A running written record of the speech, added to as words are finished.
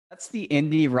That's the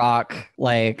indie rock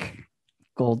like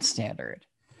gold standard.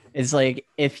 Is like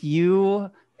if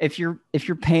you're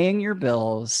paying your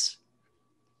bills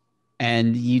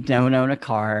and you don't own a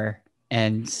car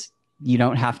and you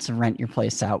don't have to rent your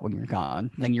place out when you're gone,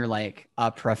 then you're like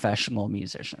a professional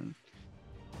musician.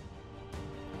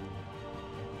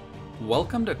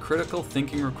 Welcome to Critical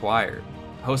Thinking Required,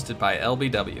 hosted by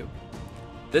LBW.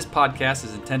 This podcast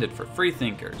is intended for free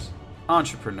thinkers,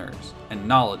 entrepreneurs, and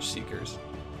knowledge seekers.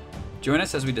 Join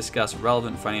us as we discuss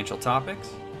relevant financial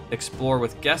topics, explore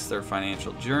with guests their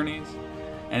financial journeys,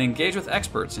 and engage with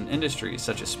experts in industries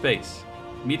such as space,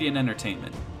 media and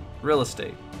entertainment, real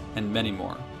estate, and many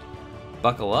more.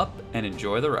 Buckle up and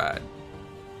enjoy the ride.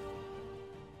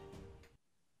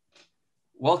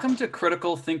 Welcome to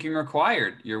Critical Thinking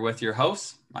Required. You're with your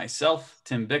hosts, myself,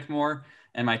 Tim Bickmore,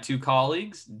 and my two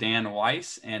colleagues, Dan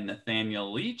Weiss and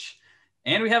Nathaniel Leach.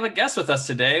 And we have a guest with us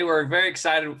today. We're very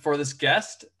excited for this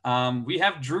guest. We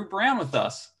have Drew Brown with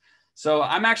us. So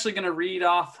I'm actually going to read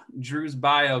off Drew's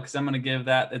bio because I'm going to give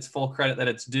that its full credit that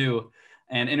it's due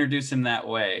and introduce him that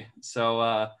way.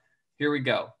 So here we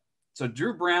go. So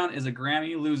Drew Brown is a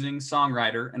Grammy-losing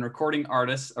songwriter and recording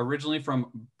artist originally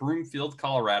from Broomfield,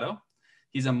 Colorado.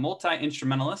 He's a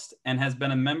multi-instrumentalist and has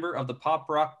been a member of the pop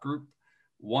rock group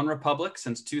OneRepublic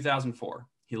since 2004.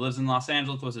 He lives in Los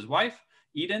Angeles with his wife,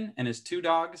 Eden, and his two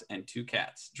dogs and two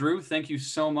cats. Drew, thank you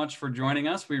so much for joining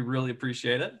us. We really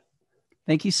appreciate it.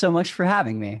 Thank you so much for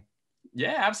having me.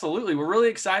 Yeah, absolutely. We're really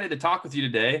excited to talk with you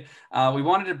today. We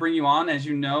wanted to bring you on. As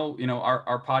you know,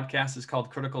 our podcast is called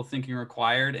Critical Thinking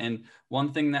Required. And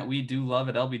one thing that we do love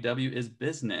at LBW is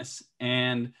business.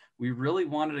 And we really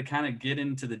wanted to kind of get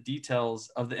into the details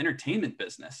of the entertainment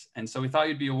business. And so we thought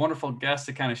you'd be a wonderful guest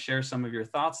to kind of share some of your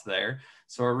thoughts there.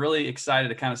 So we're really excited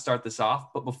to kind of start this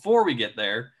off. But before we get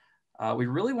there, we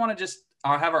really want to just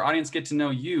have our audience get to know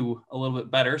you a little bit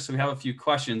better. So we have a few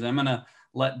questions. I'm going to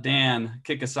let Dan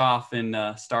kick us off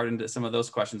and start into some of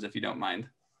those questions, if you don't mind.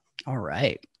 All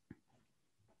right.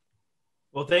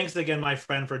 Well, thanks again, my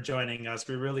friend, for joining us.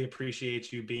 We really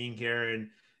appreciate you being here. And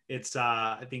it's,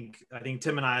 I think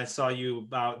Tim and I saw you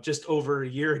about just over a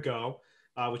year ago,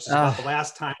 which is about the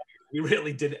last time we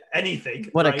really did anything.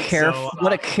 What right?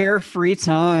 What a carefree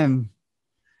time.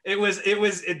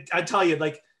 I tell you,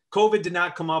 like, COVID did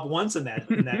not come up once in that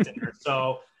dinner.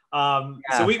 So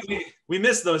we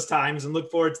miss those times and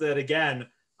look forward to that again.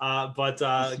 But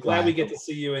glad we get to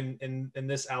see you in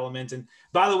this element. And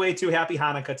by the way, too, happy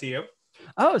Hanukkah to you.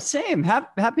 Oh, same.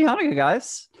 Happy Hanukkah,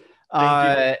 guys.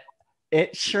 Thank you.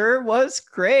 It sure was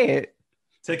great.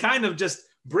 To kind of just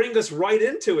bring us right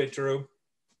into it, Drew,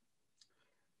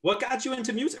 what got you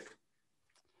into music?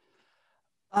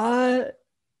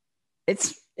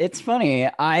 It's funny.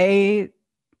 I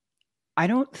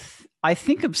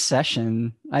think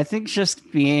obsession. I think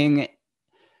just being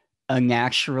a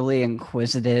naturally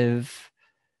inquisitive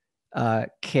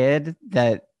kid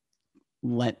that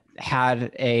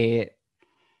had a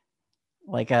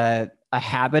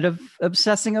habit of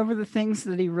obsessing over the things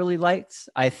that he really liked.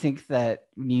 I think that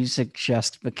music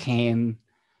just became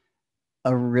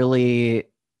a really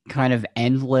kind of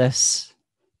endless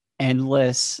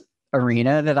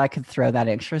arena that I could throw that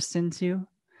interest into.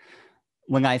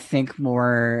 When I think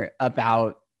more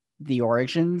about the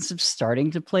origins of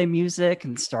starting to play music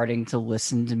and starting to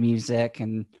listen to music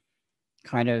and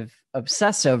kind of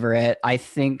obsess over it, I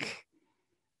think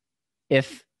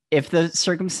if the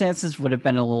circumstances would have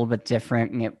been a little bit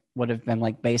different and it would have been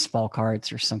like baseball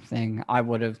cards or something, I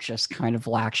would have just kind of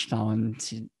latched on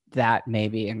to that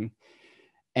maybe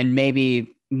and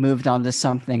maybe moved on to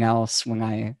something else when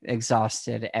I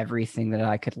exhausted everything that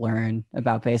I could learn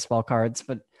about baseball cards.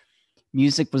 But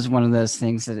music was one of those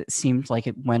things that it seemed like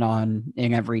it went on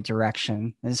in every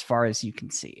direction as far as you can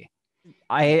see.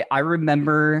 I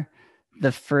remember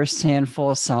the first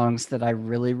handful of songs that I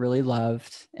really, really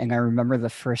loved. And I remember the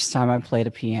first time I played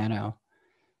a piano.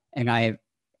 And I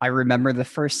remember the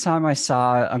first time I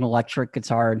saw an electric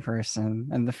guitar in person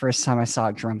and the first time I saw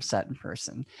a drum set in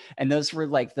person. And those were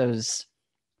like those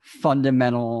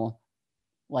fundamental,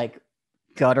 like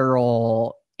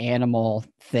guttural animal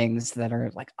things that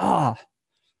are like, that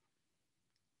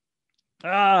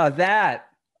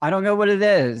I don't know what it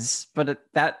is, but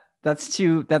that's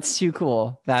too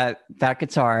cool. That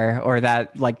guitar or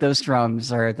that, like, those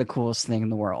drums are the coolest thing in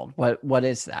the world. What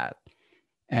is that?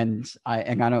 And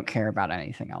I don't care about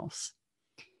anything else.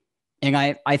 And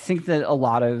I think that a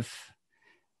lot of,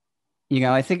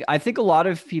 I think a lot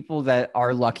of people that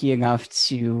are lucky enough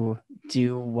to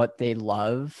do what they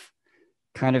love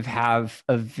kind of have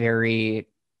a very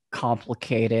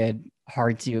complicated,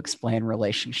 hard to explain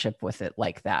relationship with it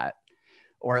like that.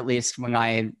 Or at least when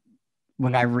I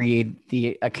when I read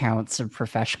the accounts of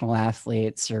professional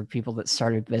athletes or people that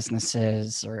started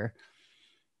businesses or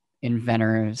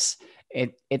inventors,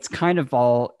 it's kind of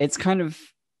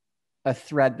a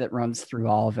thread that runs through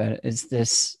all of it, is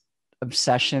this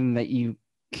obsession that you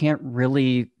can't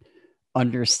really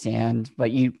understand, but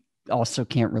you also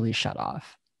can't really shut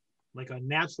off. Like a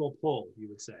natural pull, you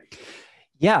would say.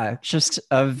 Yeah, just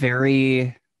a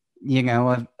very,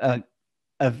 a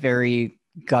very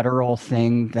guttural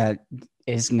thing that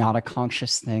is not a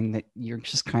conscious thing, that you're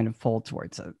just kind of pulled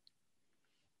towards it.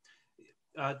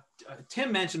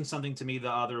 Tim mentioned something to me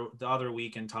the other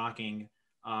week in talking.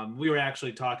 We were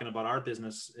actually talking about our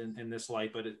business in this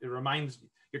light, but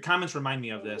your comments remind me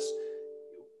of this.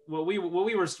 What we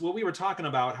were talking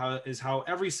about how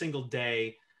every single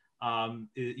day,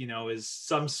 is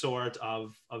some sort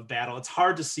of battle. It's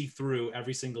hard to see through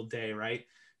every single day, right?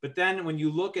 But then when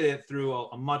you look at it through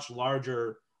a much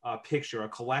larger picture, a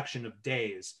collection of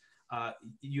days,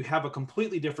 you have a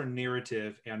completely different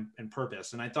narrative and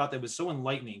purpose. And I thought that was so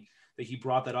enlightening that he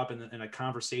brought that up in a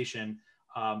conversation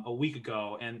a week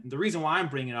ago. And the reason why I'm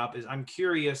bringing it up is I'm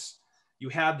curious, you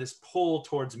have this pull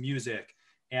towards music,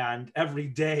 and every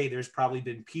day there's probably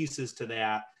been pieces to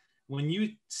that. When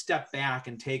you step back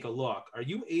and take a look, are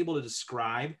you able to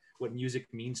describe what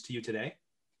music means to you today?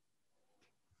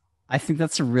 I think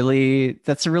that's a really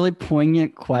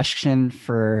poignant question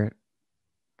for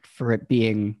it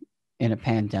being in a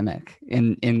pandemic,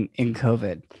 in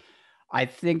COVID. I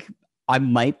think I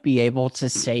might be able to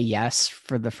say yes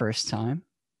for the first time,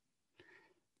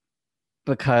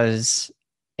 because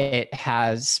it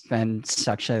has been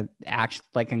such a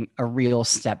real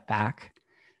step back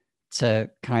to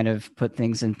kind of put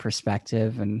things in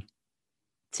perspective and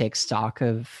take stock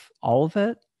of all of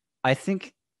it. I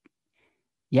think,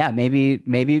 yeah, maybe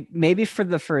for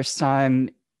the first time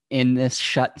in this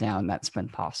shutdown, that's been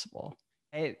possible.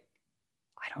 I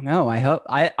don't know.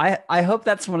 I hope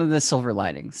that's one of the silver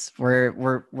linings.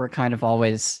 We're kind of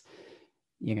always,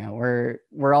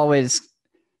 we're always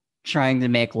trying to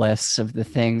make lists of the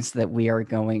things that we are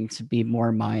going to be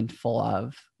more mindful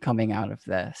of coming out of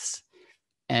this.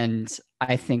 And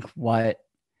I think what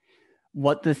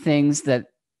the things that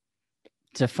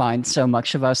define so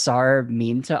much of us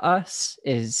mean to us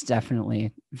is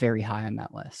definitely very high on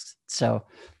that list. So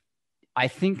I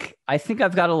think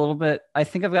I've got a little bit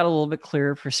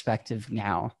clearer perspective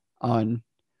now on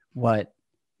what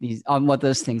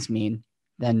those things mean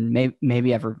than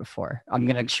maybe ever before. I'm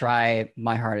going to try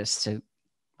my hardest to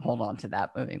hold on to that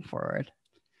moving forward.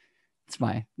 It's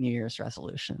my New Year's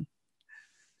resolution.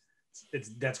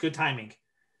 That's good timing.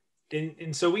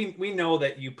 And so we know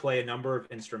that you play a number of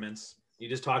instruments. You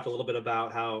just talked a little bit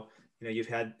about how, you've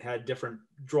had different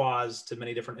draws to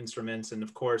many different instruments. And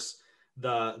of course,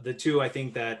 the two I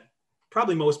think that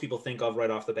probably most people think of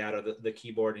right off the bat are the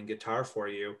keyboard and guitar for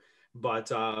you. But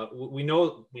we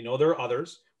know there are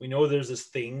others. We know there's this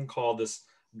thing called this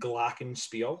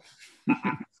glockenspiel.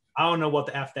 I don't know what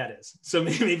the F that is. So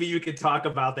maybe you could talk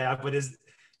about that. But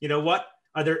what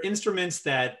are there instruments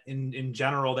that in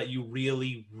general that you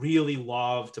really, really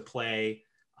love to play?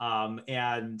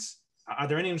 And are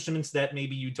there any instruments that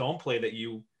maybe you don't play that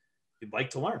you'd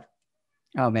like to learn?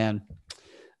 Oh man.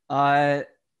 My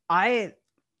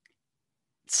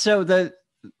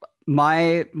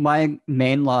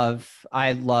main love,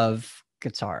 I love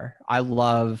guitar.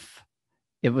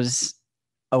 It was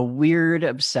a weird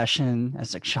obsession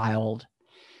as a child.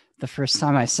 The first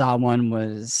time I saw one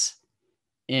was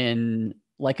in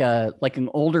like an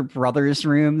older brother's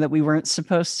room that we weren't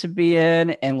supposed to be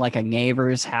in, and like a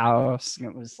neighbor's house. And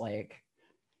it was like,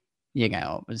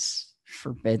 it was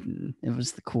forbidden. It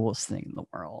was the coolest thing in the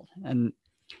world. And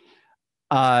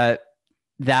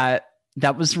that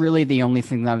was really the only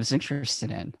thing that I was interested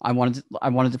in. I wanted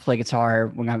to play guitar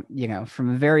when I, from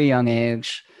a very young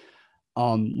age.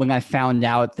 When I found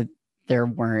out that there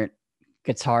weren't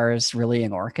guitars really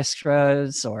in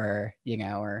orchestras or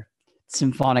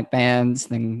symphonic bands,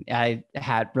 then I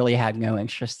had no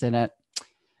interest in it.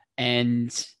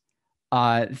 And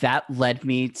that led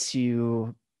me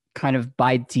to kind of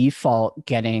by default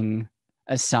getting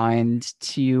assigned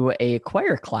to a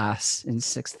choir class in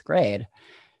 6th grade.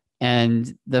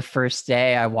 And the first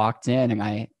day I walked in and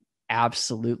I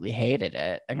absolutely hated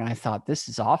it. And I thought, this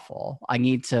is awful. I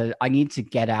need to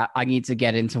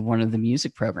get into one of the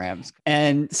music programs.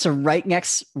 And so right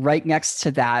next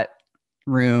to that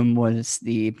room was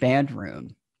the band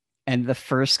room. And the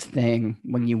first thing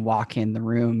when you walk in the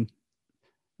room,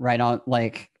 right on,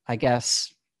 I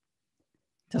guess,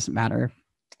 doesn't matter,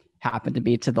 happened to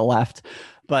be to the left,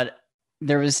 but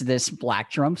there was this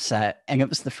black drum set, and it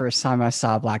was the first time I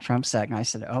saw a black drum set, and I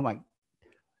said, oh my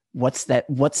what's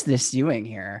this doing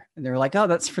here? And they were like, oh,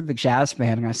 that's for the jazz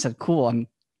band. And I said, cool, I'm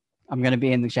going to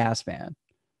be in the jazz band.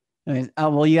 And oh,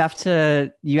 well, you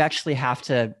actually have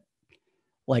to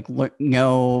like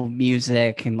know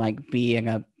music and like be in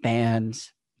a band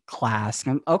class.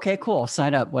 And I'm, okay, cool,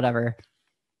 sign up, whatever.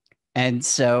 And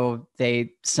so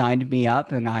they signed me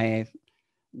up, and I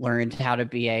learned how to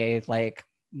be a like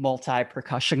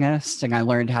multi-percussionist, and I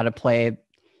learned how to play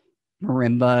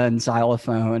marimba and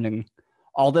xylophone and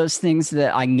all those things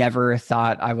that I never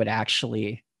thought I would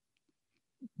actually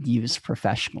use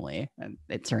professionally. And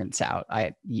it turns out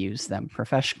I use them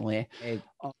professionally. I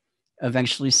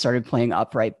eventually started playing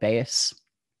upright bass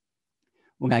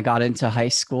when I got into high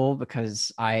school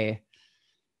because I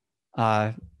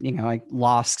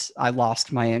lost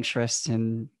my interest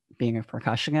in being a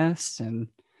percussionist, and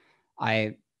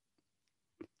I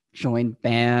joined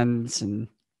bands and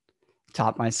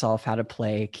taught myself how to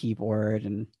play keyboard,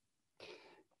 and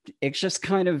it's just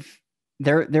kind of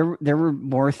there were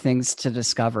more things to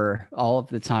discover all of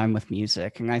the time with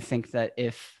music. And I think that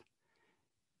if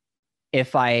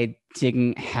I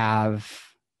didn't have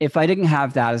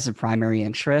that as a primary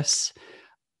interest,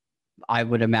 I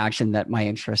would imagine that my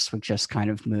interests would just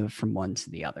kind of move from one to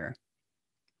the other.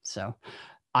 So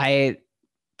I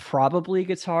probably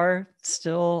guitar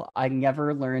still. I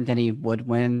never learned any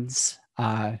woodwinds,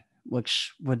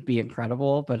 which would be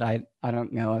incredible, but I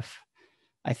don't know if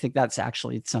I think that's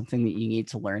actually something that you need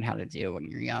to learn how to do when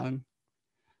you're young.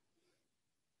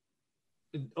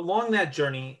 Along that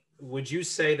journey, would you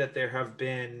say that there have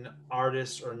been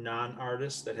artists or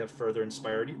non-artists that have further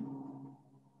inspired you?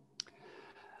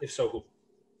 If so, who?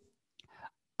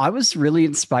 I was really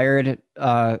inspired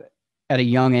at a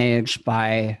young age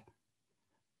by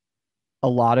a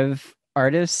lot of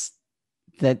artists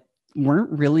that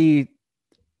weren't really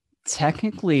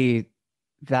technically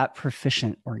that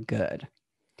proficient or good.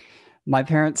 My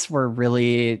parents were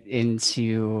really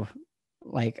into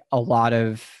like a lot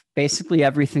of basically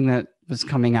everything that was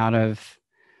coming out of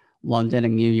London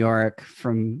and New York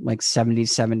from like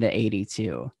 77 to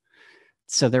 82.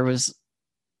 So there was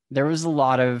a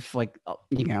lot of like,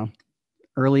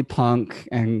 early punk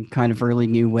and kind of early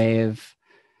new wave,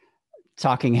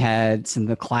 Talking Heads and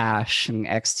The Clash and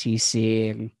XTC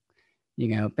and,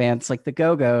 bands like the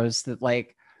Go-Go's that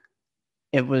like,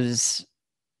 it was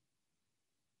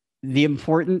the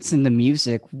importance in the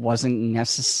music wasn't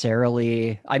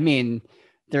necessarily, I mean,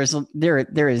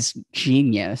 there is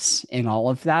genius in all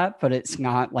of that, but it's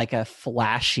not like a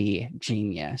flashy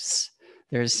genius.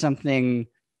 There's something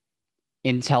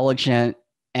intelligent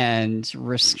and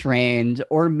restrained,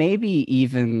 or maybe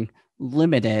even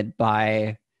limited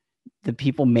by the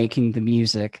people making the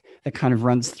music, that kind of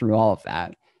runs through all of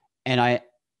that. And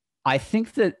I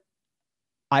think that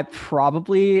I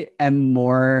probably am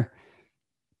more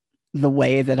the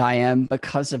way that I am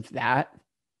because of that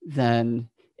than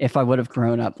if I would have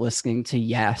grown up listening to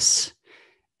Yes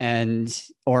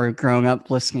or grown up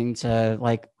listening to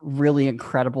like really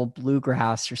incredible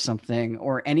bluegrass or something,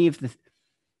 or any of the,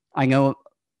 I know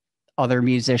other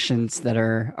musicians that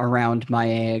are around my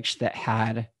age that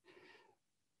had,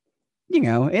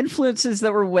 influences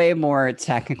that were way more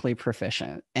technically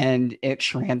proficient, and it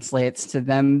translates to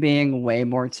them being way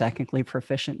more technically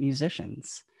proficient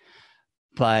musicians.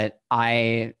 But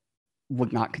I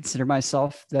would not consider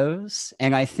myself those.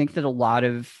 And I think that a lot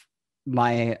of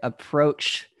my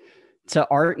approach to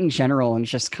art in general, and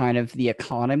just kind of the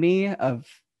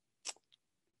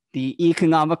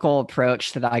economical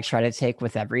approach that I try to take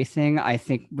with everything, I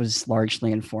think was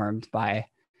largely informed by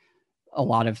a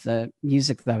lot of the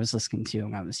music that I was listening to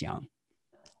when I was young.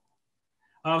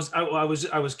 I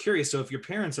was curious. So if your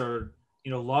parents are,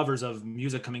 lovers of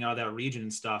music coming out of that region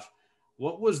and stuff,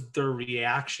 what was their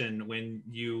reaction when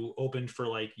you opened for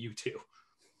like U2?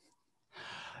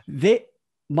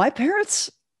 My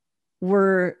parents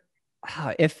were,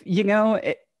 I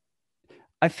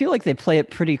feel like they play it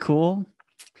pretty cool,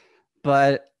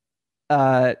 but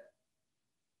yeah,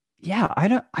 I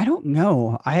don't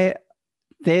know.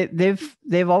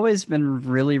 They've always been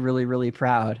really, really, really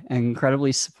proud and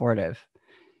incredibly supportive.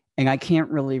 And I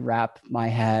can't really wrap my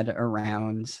head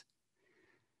around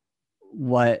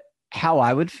how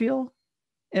I would feel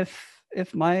if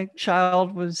my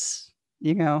child was,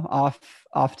 off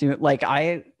doing, like,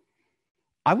 I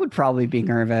would probably be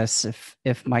nervous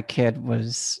if my kid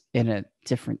was in a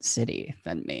different city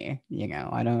than me.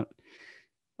 I don't,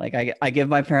 like, I give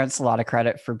my parents a lot of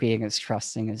credit for being as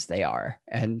trusting as they are,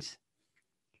 and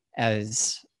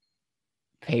as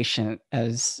patient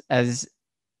as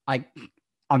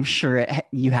I'm sure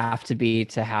you have to be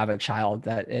to have a child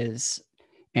that is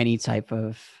any type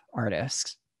of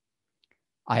artist.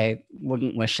 I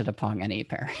wouldn't wish it upon any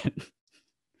parent.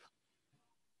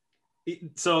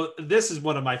 So this is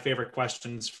one of my favorite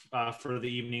questions for the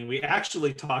evening. We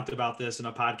actually talked about this in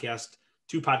a podcast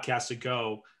 2 podcasts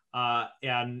ago,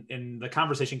 and the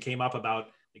conversation came up about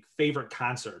like favorite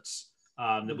concerts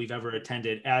that we've ever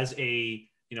attended as a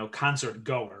concert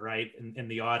goer, right, in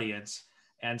the audience.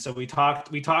 And so we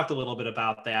talked a little bit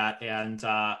about that, and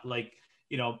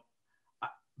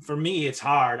for me, it's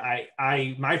hard.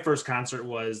 My first concert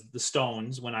was the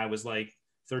Stones when I was like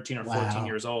 13 or 14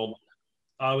 years old.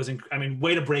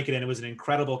 Way to break it in. It was an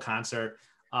incredible concert.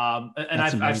 And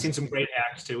I've seen some great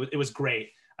acts too. It was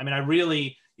great. I mean, I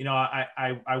really,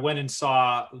 I went and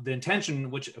saw The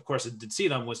Intention, which of course I did see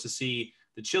them, was to see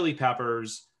the Chili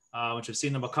Peppers, which I've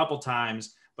seen them a couple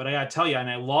times, but I gotta tell you, and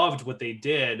I loved what they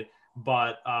did,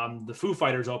 but the Foo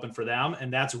Fighters opened for them,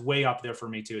 and that's way up there for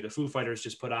me too. The Foo Fighters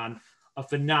just put on a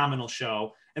phenomenal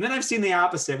show. And then I've seen the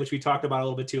opposite, which we talked about a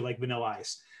little bit too, like Vanilla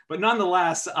Ice. But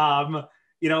nonetheless, what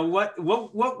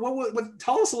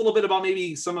tell us a little bit about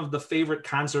maybe some of the favorite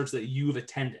concerts that you've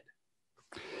attended.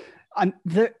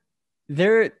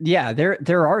 There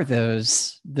are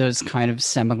those kind of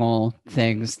seminal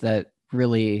things that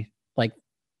really like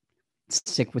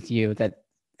stick with you, that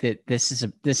this is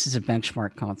a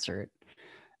benchmark concert.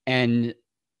 And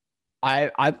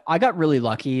I got really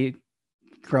lucky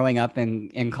growing up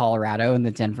in Colorado, in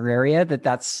the Denver area,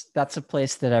 that's a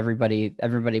place that everybody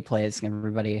plays,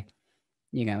 and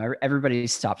everybody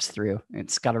stops through.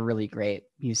 It's got a really great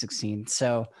music scene.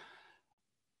 So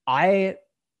one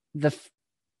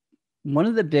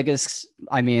of the biggest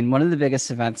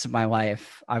events of my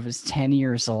life, I was 10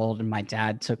 years old and my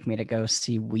dad took me to go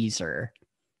see Weezer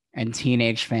and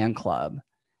Teenage Fan Club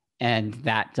and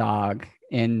That Dog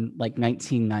in like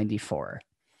 1994.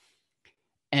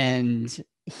 And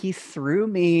he threw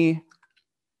me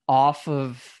off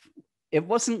of, it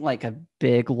wasn't like a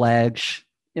big ledge.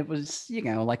 It was,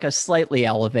 like a slightly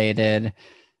elevated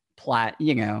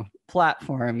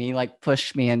platform. He like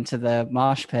pushed me into the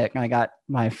mosh pit, and I got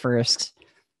my first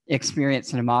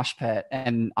experience in a mosh pit,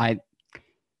 and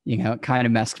it kind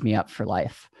of messed me up for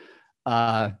life.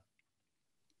 Fantastic.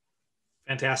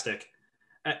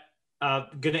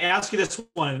 Going to ask you this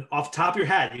one off the top of your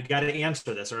head. You got to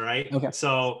answer this, all right? Okay.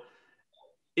 So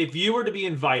if you were to be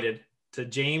invited to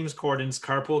James Corden's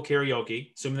Carpool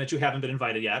Karaoke, assuming that you haven't been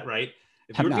invited yet, right?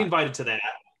 If you were to be invited to that,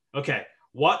 okay,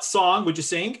 what song would you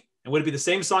sing? And would it be the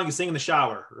same song you sing in the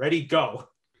shower? Ready, go.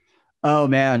 Oh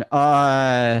man.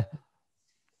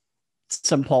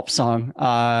 Some pulp song.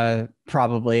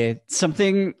 Probably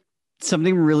something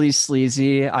really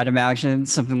sleazy, I'd imagine.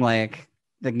 Something like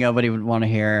that nobody would want to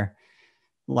hear.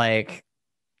 Like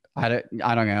I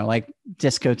don't know, like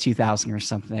Disco 2000 or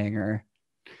something, or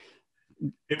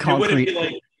it wouldn't be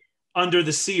like Under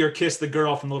the Sea or Kiss the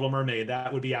Girl from Little Mermaid.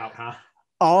 That would be out, huh?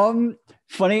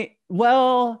 Funny.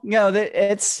 Well,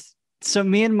 it's so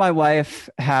me and my wife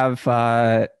have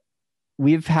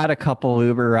we've had a couple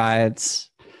Uber rides,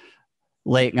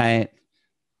 late night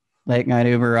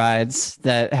Uber rides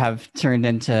that have turned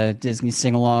into Disney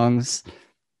sing-alongs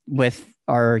with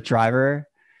our driver.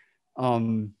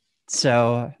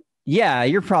 So yeah,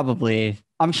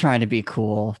 I'm trying to be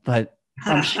cool, but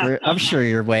I'm sure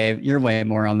you're way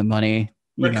more on the money.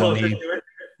 You know me.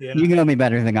 Yeah. You know me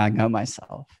better than I know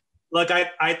myself. Look,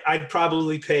 I'd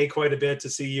probably pay quite a bit to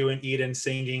see you and Eden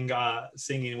singing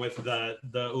with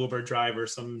the Uber driver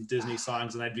some Disney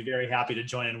songs, and I'd be very happy to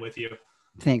join in with you.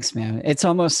 Thanks, man. It's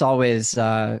almost always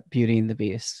Beauty and the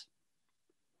Beast.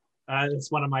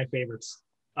 It's one of my favorites.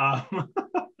 Yeah,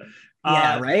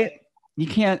 right. You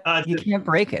can't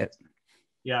break it.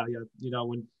 Yeah.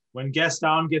 When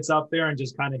Gaston gets up there and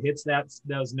just kind of hits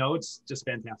those notes, just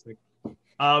fantastic.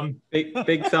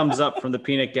 Big thumbs up from the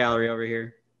Peanut Gallery over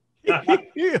here.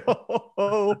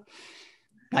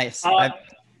 Nice.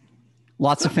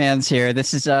 Lots of fans here.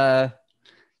 This is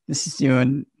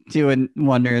doing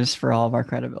wonders for all of our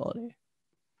credibility.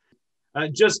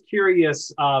 Just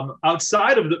curious,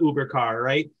 outside of the Uber car,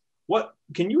 right? What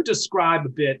can you describe a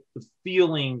bit the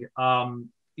feeling,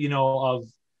 your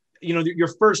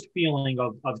first feeling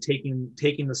of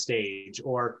taking the stage,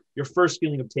 or your first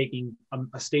feeling of taking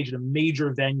a stage at a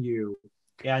major venue,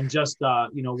 and just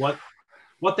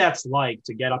what that's like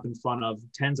to get up in front of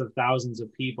tens of thousands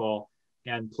of people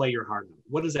and play your heart out.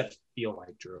 What does that feel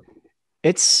like, Drew?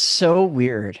 It's so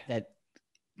weird. That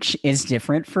is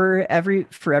different for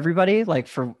everybody. Like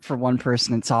for one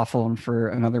person it's awful, and for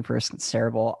another person it's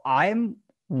terrible. I'm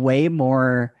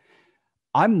more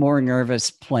nervous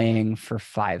playing for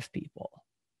 5 people.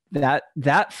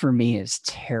 That for me is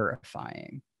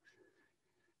terrifying.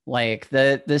 Like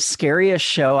the scariest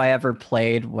show I ever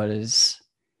played was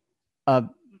a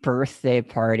birthday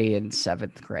party in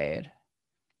 7th grade.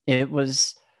 It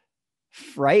was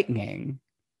frightening.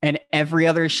 And every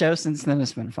other show since then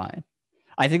has been fine.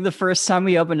 I think the first time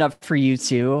we opened up for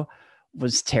U2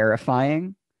 was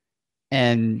terrifying.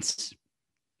 And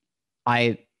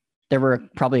there were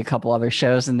probably a couple other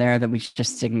shows in there that we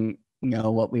just didn't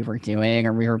know what we were doing,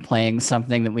 or we were playing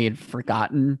something that we had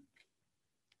forgotten.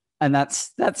 And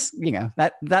that's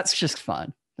just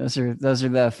fun. Those are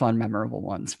the fun, memorable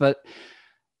ones. But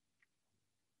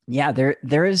yeah,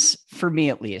 there is, for me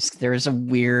at least, there's a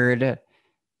weird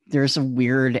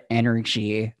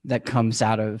energy that comes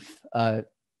out of a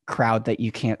crowd that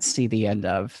you can't see the end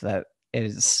of, that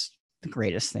is the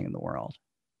greatest thing in the world.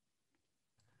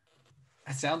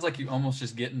 It sounds like you almost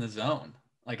just get in the zone.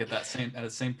 Like at the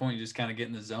same point, you just kind of get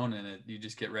in the zone, and you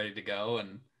just get ready to go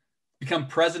and become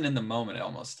present in the moment,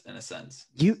 almost, in a sense.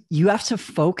 You have to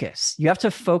focus. You have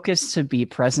to focus to be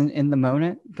present in the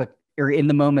moment,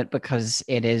 because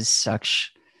it is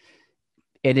such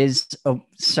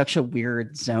a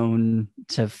weird zone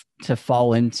to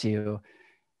fall into.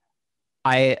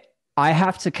 I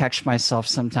have to catch myself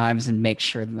sometimes and make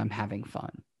sure that I'm having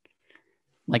fun.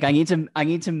 Like I need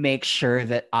to make sure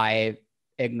that I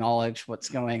acknowledge what's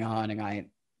going on, and I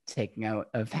take note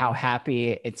of how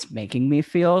happy it's making me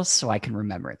feel, so I can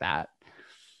remember that.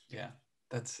 Yeah,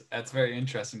 that's very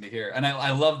interesting to hear, and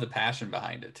I love the passion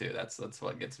behind it too. That's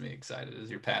what gets me excited, is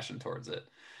your passion towards it.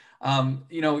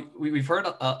 We've heard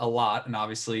a lot, and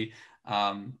obviously,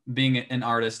 being an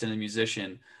artist and a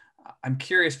musician, I'm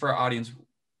curious for our audience,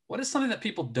 what is something that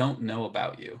people don't know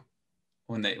about you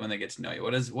when they get to know you?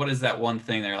 What is that one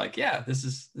thing they're like, yeah, this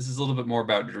is a little bit more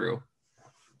about Drew?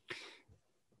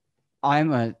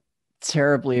 I'm a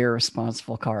terribly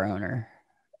irresponsible car owner.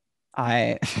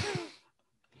 I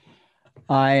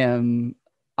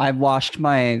washed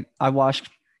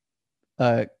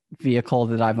a vehicle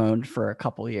that I've owned for a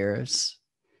couple years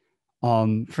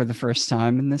for the first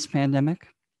time in this pandemic.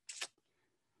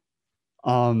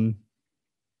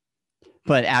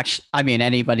 But actually, I mean,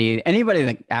 anybody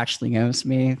that actually knows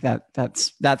me,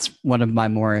 that's one of my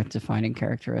more defining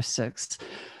characteristics.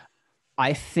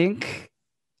 I think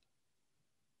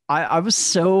I was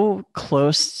so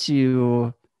close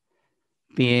to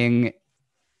being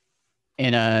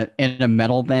in a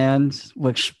metal band,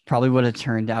 which probably would have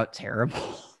turned out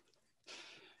terrible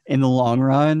in the long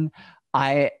run.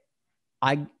 I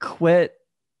quit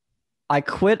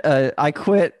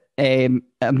a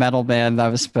metal band that I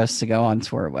was supposed to go on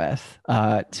tour with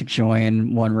to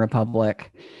join OneRepublic,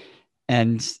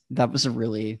 and that was a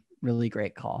really, really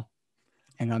great call,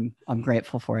 and I'm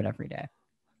grateful for it every day.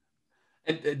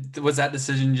 Was that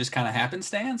decision just kind of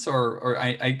happenstance, or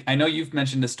I know you've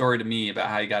mentioned a story to me about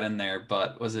how you got in there,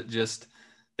 but was it just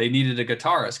they needed a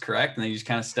guitarist, correct? And they just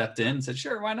kind of stepped in and said,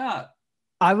 sure, why not?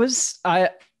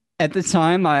 At the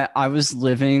time I was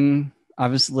living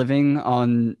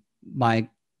on my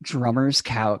drummer's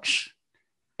couch,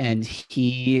 and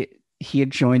he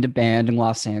had joined a band in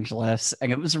Los Angeles,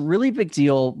 and it was a really big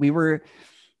deal. We were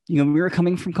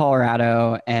coming from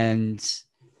Colorado, and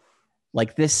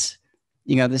like this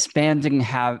band didn't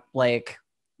have, like,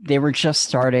 they were just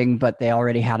starting, but they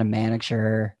already had a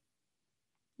manager,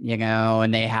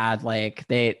 and they had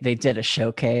they did a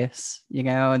showcase,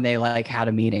 and they had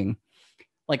a meeting,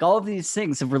 like all of these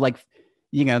things that were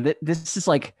this is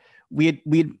like we'd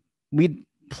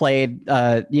played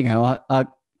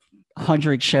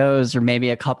 100 shows, or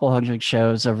maybe a couple hundred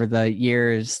shows over the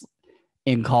years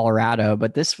in Colorado,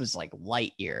 but this was like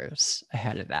light years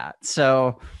ahead of that.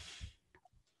 So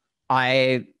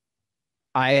I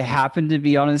happened to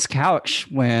be on his couch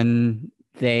when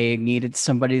they needed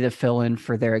somebody to fill in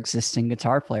for their existing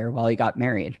guitar player while he got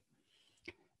married.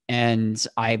 And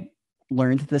I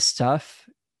learned this stuff.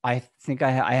 I think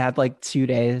I had like 2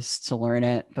 days to learn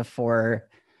it before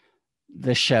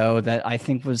the show that I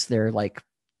think was their like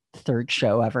 3rd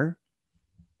show ever.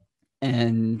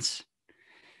 And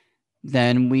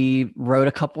then we wrote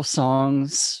a couple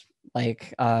songs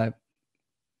the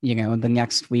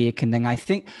next week. And then I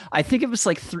think it was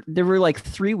like there were like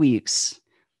 3 weeks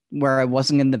where I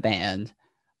wasn't in the band.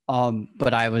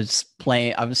 But I was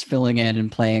filling in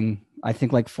and playing, I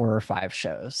think, like 4 or 5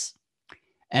 shows.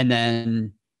 And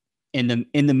then in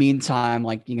the meantime,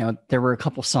 there were a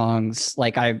couple songs,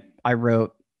 like I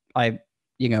wrote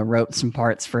some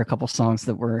parts for a couple songs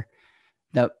that were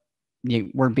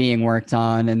being worked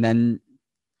on. And then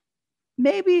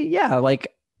maybe,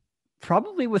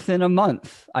 probably within a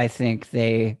month, I think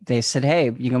they said, hey,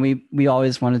 we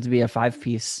always wanted to be a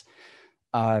 5-piece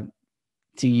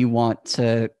do you want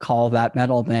to call that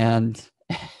metal band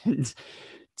and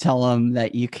tell them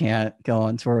that you can't go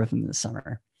on tour with them this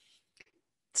summer?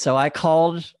 So I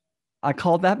called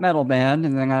that metal band,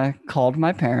 and then I called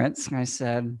my parents and I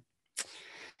said,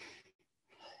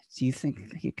 do you think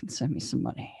you can send me some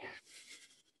money?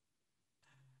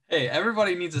 Hey,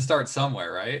 everybody needs to start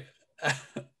somewhere, right? At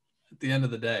the end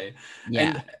of the day.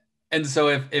 Yeah. And so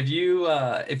if you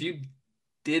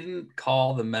didn't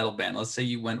call the metal band, let's say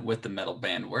you went with the metal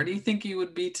band, where do you think you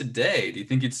would be today? Do you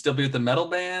think you'd still be with the metal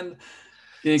band?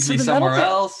 Do you think you'd be somewhere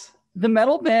else? The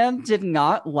metal band did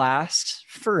not last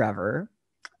forever.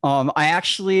 I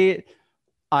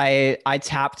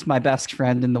tapped my best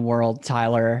friend in the world,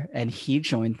 Tyler, and he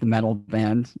joined the metal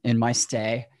band in my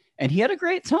stay, and he had a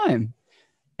great time.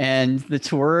 And the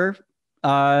tour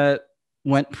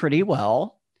went pretty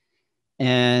well.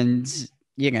 And,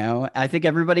 I think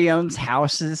everybody owns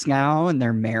houses now, and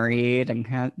they're married,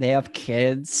 and they have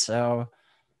kids. So,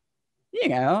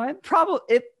 it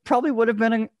probably would have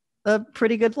been a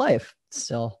pretty good life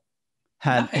still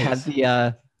had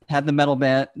the metal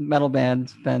band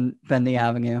been the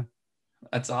avenue.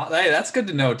 That's good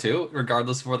to know too.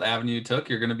 Regardless of what avenue you took,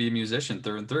 you're going to be a musician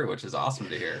through and through, which is awesome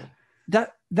to hear.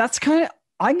 That's kind of,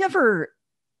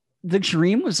 the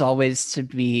dream was always to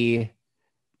be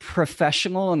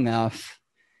professional enough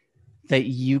that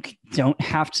you don't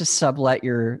have to sublet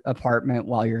your apartment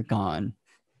while you're gone.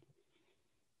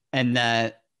 And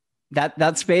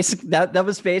that's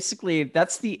basically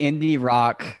that's the indie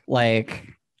rock like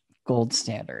gold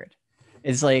standard.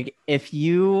 Is like if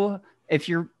you're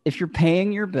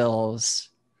paying your bills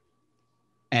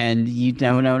and you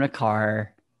don't own a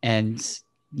car and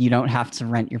you don't have to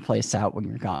rent your place out when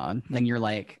you're gone, then you're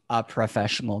like a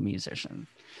professional musician.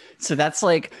 So that's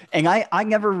like, and I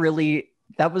never really,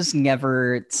 that was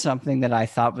never something that I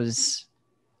thought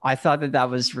that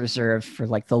was reserved for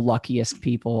like the luckiest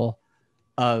people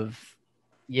of,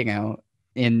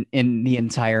 in the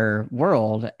entire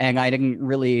world. And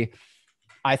I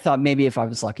thought maybe if I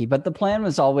was lucky, but the plan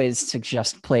was always to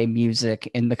just play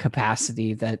music in the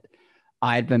capacity that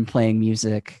I'd been playing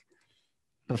music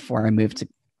before I moved to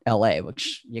LA,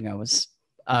 which, was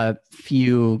a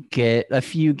few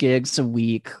gigs a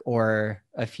week or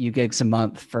a few gigs a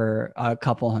month for a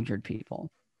couple hundred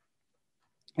people.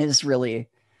 Is really,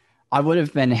 I would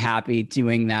have been happy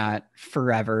doing that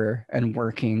forever and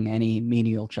working any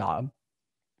menial job.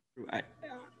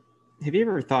 Have you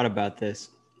ever thought about this?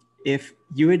 If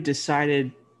you had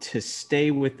decided to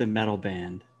stay with the metal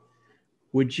band,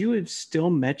 would you have still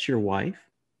met your wife?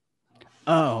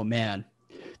 Oh man,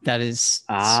 that is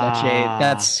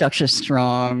such a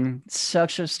strong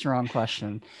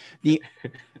question.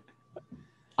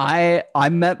 I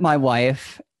met my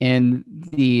wife in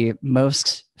the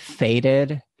most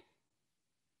faded,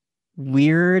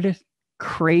 weird,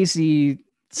 crazy,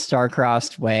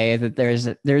 star-crossed way that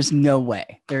there's no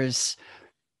way. There's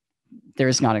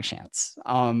not a chance.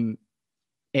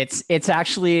 It's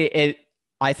actually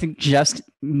I think just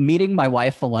meeting my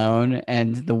wife alone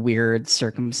and the weird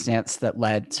circumstance that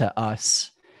led to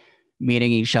us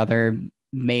meeting each other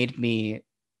made me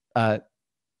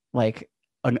like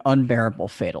an unbearable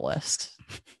fatalist.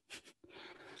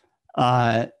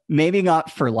 Maybe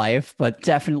not for life, but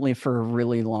definitely for a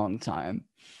really long time.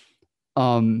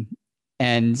 And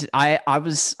I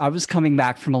was coming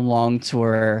back from a long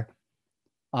tour.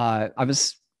 I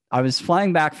was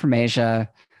flying back from Asia,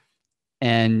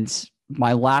 and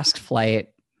my last flight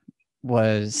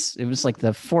was like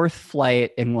the fourth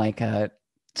flight in like a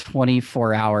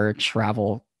 24-hour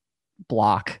travel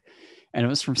block, and it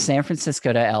was from San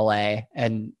Francisco to LA,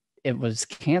 and it was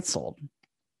canceled.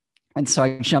 And so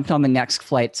I jumped on the next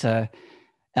flight to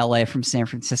LA from San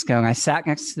Francisco, and I sat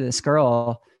next to this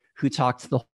girl who talked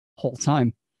the whole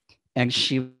time, and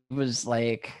she was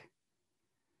like,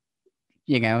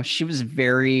 she was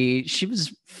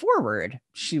forward.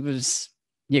 She was,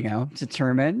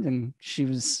 determined, and she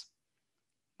was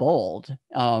bold.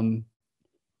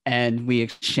 And we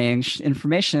exchanged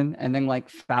information, and then like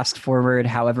fast forward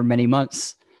however many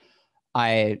months,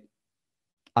 I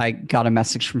got a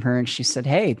message from her, and she said,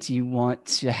 "Hey, do you want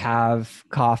to have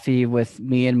coffee with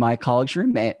me and my college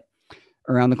roommate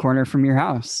around the corner from your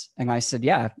house?" And I said,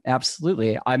 "Yeah,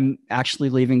 absolutely. I'm actually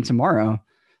leaving tomorrow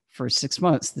for 6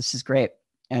 months. This is great."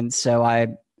 And so I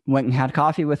went and had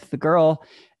coffee with the girl,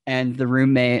 and the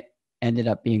roommate ended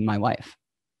up being my wife.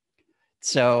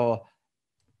 So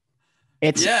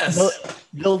it's I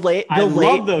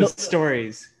love those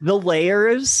stories. The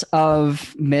layers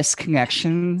of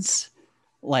misconnections,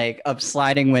 like of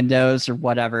sliding windows or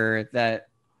whatever that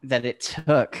it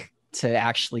took to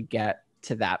actually get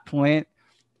to that point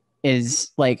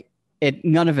is like it.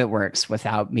 None of it works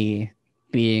without me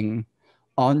being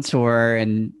on tour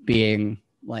and being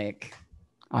like,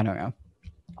 I don't know,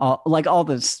 all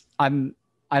this. I don't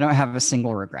have a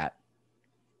single regret,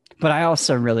 but I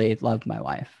also really love my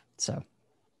wife. So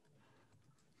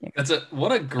that's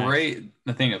what a great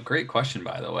Nathaniel, great question,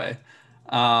 by the way.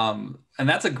 And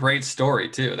that's a great story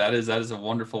too. That is a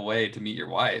wonderful way to meet your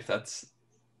wife. That's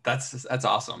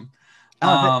awesome.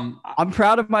 I'm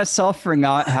proud of myself for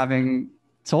not having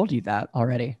told you that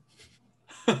already.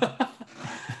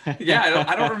 Yeah,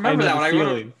 I don't remember that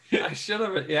one. I should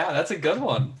have. Yeah, that's a good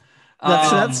one.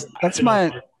 That's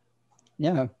my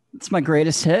it's my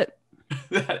greatest hit.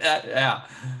 Yeah.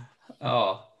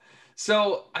 Oh,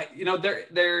 so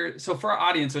so for our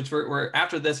audience, which we're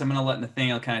after this, I'm going to let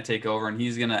Nathaniel kind of take over, and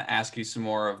he's going to ask you some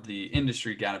more of the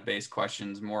industry kind of based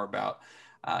questions, more about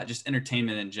just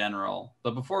entertainment in general.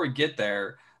 But before we get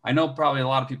there, I know probably a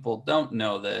lot of people don't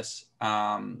know this,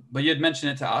 but you had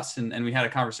mentioned it to us, and we had a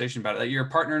conversation about it, that you're a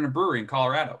partner in a brewery in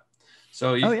Colorado.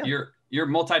 So you're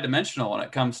multidimensional when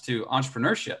it comes to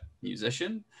entrepreneurship,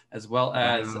 musician, as well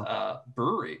as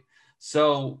brewery.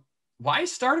 So why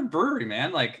start a brewery,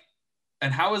 man? Like,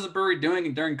 and how is the brewery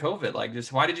doing during COVID? Like,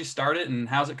 just why did you start it, and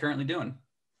how's it currently doing?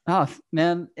 Oh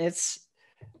man, it's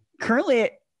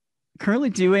currently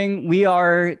doing. We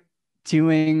are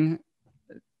doing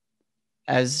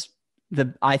as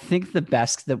I think the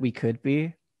best that we could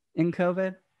be in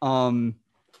COVID.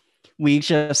 We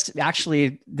just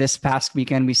actually this past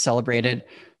weekend we celebrated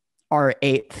our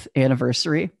 8th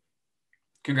anniversary.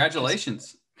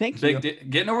 Congratulations. Thank you.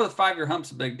 Getting over the 5-year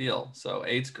hump's a big deal. So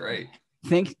 8's great.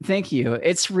 Thank you.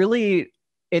 It's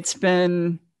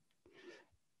been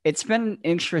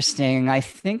interesting. I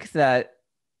think that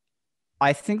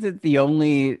the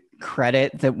only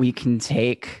credit that we can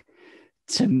take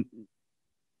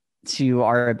to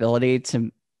our ability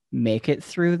to make it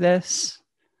through this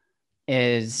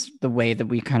is the way that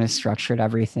we kind of structured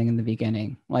everything in the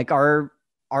beginning. Like our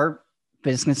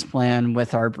business plan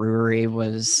with our brewery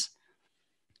was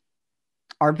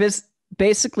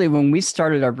basically when we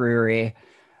started our brewery,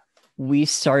 we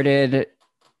started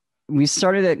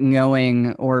it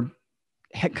knowing or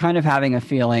kind of having a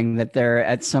feeling that there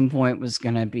at some point was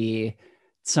going to be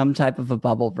some type of a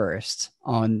bubble burst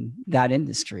on that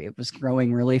industry. It was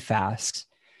growing really fast.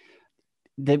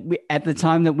 At the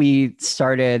time that we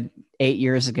started 8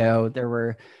 years ago, there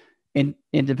were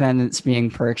independents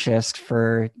being purchased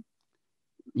for,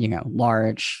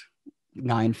 large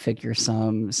 9-figure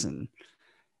sums, and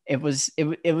it was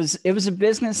a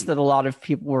business that a lot of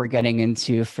people were getting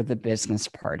into for the business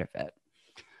part of it.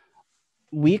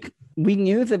 We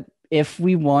knew that if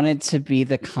we wanted to be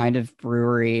the kind of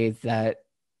brewery that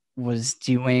was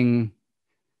doing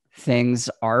things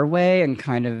our way and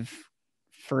kind of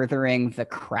furthering the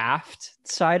craft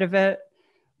side of it,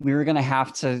 we were going to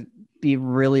have to be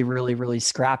really, really, really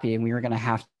scrappy, and we were going to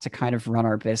have to kind of run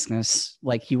our business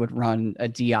like you would run a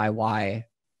DIY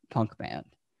punk band.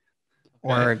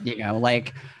 Or,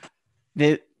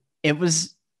 it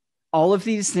was all of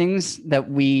these things that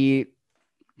we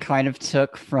kind of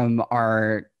took from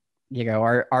our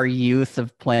youth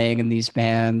of playing in these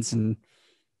bands and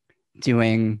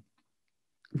doing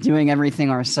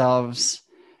everything ourselves,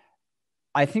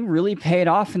 I think really paid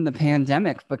off in the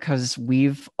pandemic, because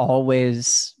we've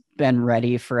always been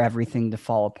ready for everything to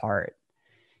fall apart.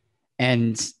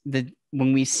 And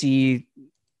when we see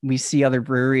other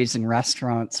breweries and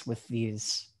restaurants with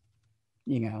these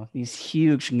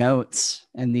huge notes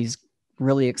and these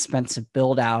really expensive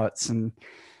build outs, and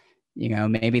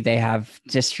maybe they have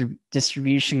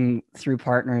distribution through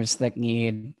partners that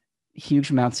need huge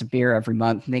amounts of beer every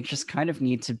month, and they just kind of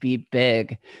need to be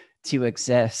big to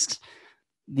exist.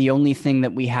 The only thing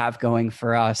that we have going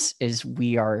for us is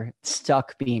we are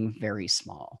stuck being very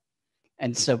small.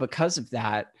 And so because of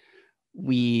that,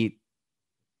 we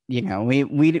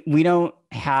don't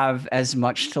have as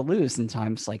much to lose in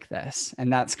times like this.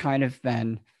 And that's kind of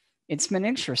been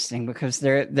interesting, because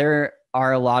there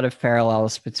are a lot of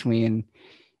parallels between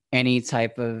any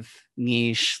type of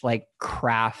niche like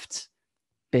craft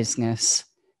business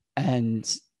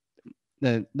and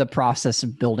the process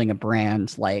of building a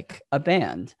brand like a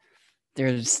band.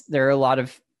 There are a lot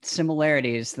of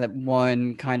similarities that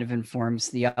one kind of informs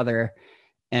the other.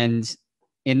 And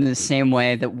in the same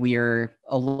way that we're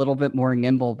a little bit more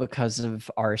nimble because of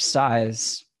our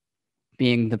size,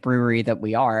 being the brewery that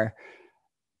we are,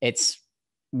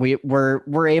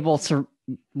 we're able to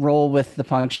roll with the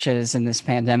punches in this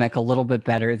pandemic a little bit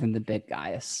better than the big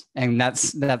guys. And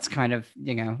that's kind of,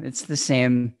 it's the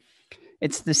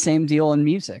same deal in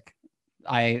music.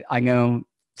 I know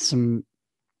some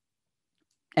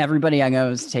everybody I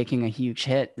know is taking a huge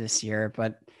hit this year,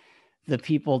 but the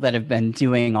people that have been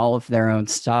doing all of their own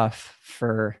stuff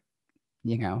for,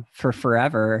 for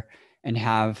forever and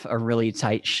have a really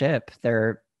tight ship,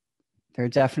 they're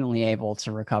definitely able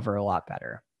to recover a lot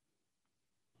better.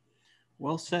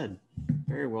 Well said.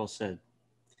 Very well said.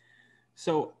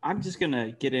 So I'm just going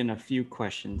to get in a few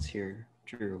questions here,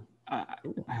 Drew.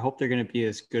 I hope they're going to be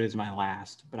as good as my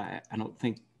last, but I don't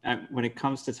think when it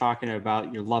comes to talking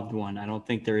about your loved one, I don't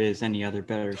think there is any other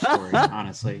better story,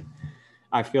 honestly.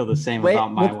 I feel the same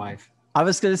about my wife. I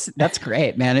was going to say, that's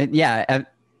great, man.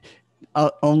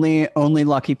 Only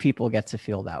lucky people get to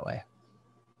feel that way.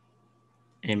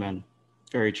 Amen.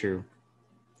 Very true.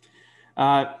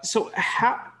 So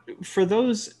for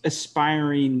those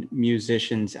aspiring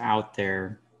musicians out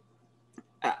there,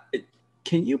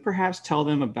 can you perhaps tell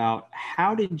them about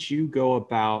how did you go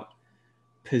about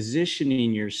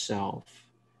positioning yourself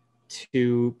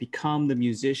to become the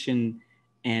musician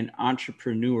and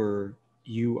entrepreneur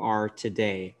you are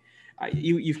today?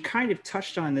 You've kind of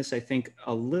touched on this, I think,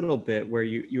 a little bit, where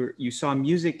you saw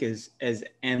music as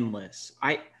endless.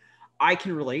 I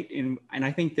can relate, and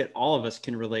I think that all of us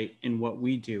can relate in what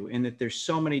we do, and that there's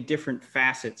so many different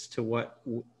facets to what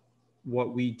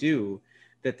we do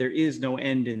that there is no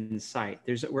end in sight.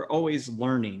 We're always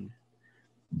learning.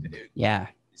 Yeah.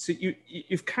 So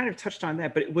you've kind of touched on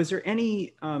that, but was there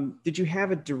any? Did you have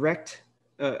a direct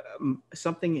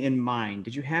something in mind?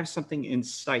 Did you have something in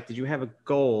sight? Did you have a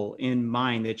goal in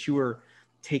mind that you were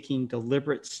taking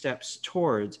deliberate steps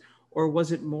towards, or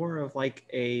was it more of like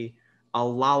a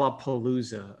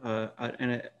Lollapalooza,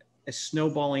 and a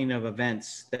snowballing of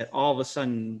events that all of a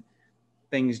sudden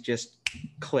things just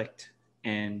clicked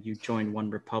and you joined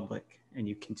OneRepublic and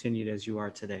you continued as you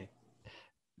are today?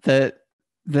 The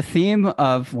theme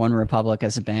of OneRepublic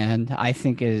as a band, I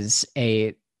think, is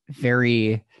a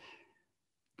very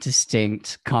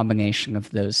distinct combination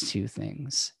of those two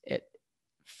things.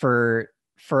 For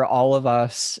all of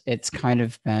us, it's kind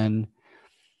of been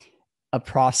a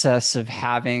process of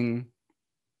having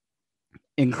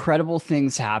incredible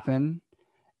things happen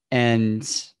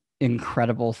and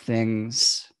incredible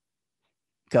things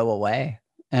go away,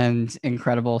 and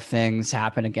incredible things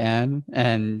happen again,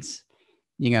 and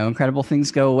incredible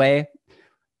things go away.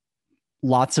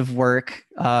 Lots of work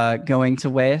going to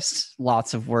waste,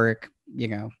 lots of work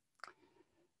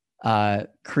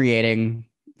creating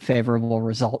favorable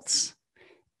results,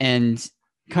 and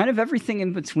kind of everything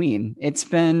in between. It's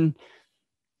been,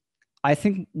 I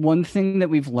think, one thing that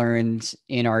we've learned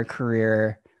in our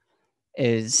career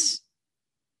is,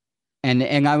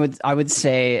 and I would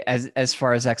say, as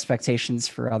far as expectations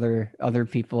for other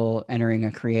people entering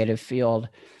a creative field,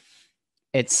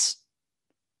 it's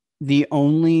the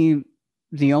only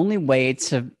way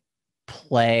to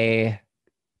play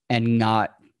and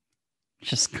not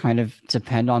just kind of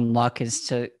depend on luck is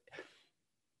to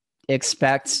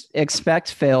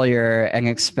expect failure and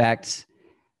expect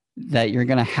that you're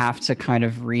going to have to kind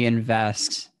of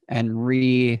reinvest and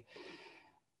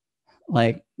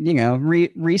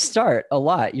restart a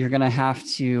lot. You're going to have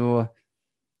to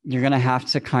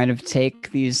kind of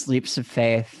take these leaps of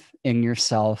faith in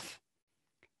yourself,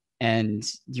 and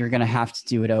you're going to have to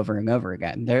do it over and over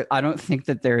again. I don't think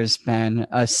that there's been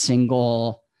a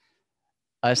single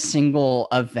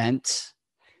event,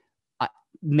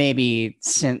 maybe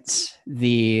since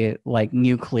the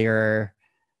nuclear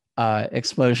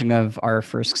explosion of our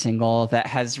first single, that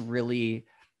has really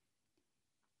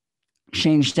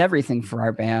changed everything for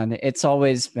our band. It's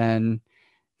always been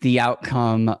the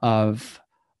outcome of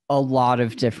a lot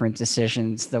of different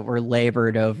decisions that were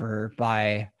labored over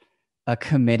by a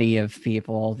committee of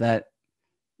people that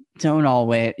don't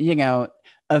always,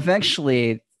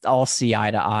 eventually all see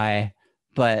eye to eye,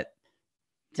 but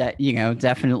that,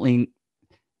 definitely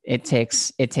it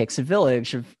takes a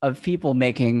village of people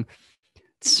making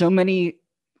so many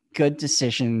good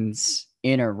decisions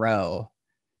in a row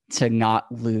to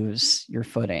not lose your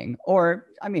footing. Or,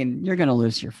 I mean, you're going to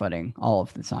lose your footing all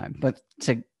of the time, but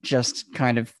to just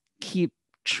kind of keep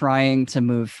trying to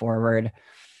move forward.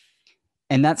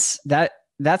 And that's the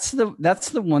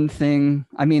one thing.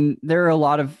 I mean, there are a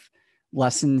lot of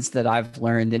lessons that I've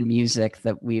learned in music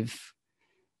that we've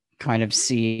kind of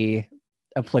see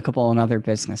applicable in other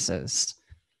businesses,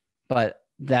 but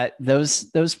that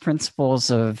those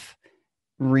principles of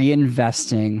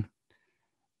reinvesting,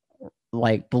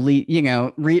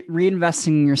 reinvesting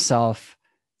in yourself,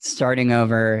 starting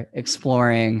over,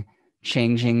 exploring,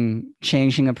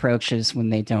 changing approaches when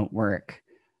they don't work,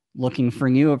 looking for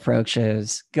new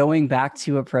approaches, going back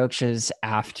to approaches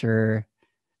after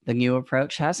the new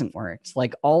approach hasn't worked.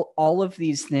 All of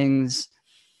these things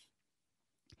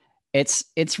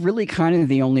it's really kind of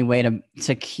the only way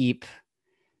to keep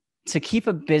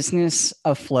a business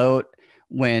afloat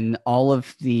when all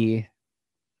of the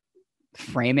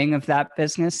framing of that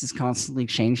business is constantly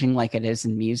changing, like it is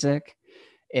in music,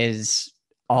 is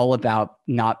all about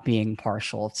not being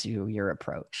partial to your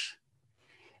approach.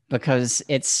 Because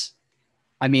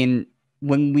I mean,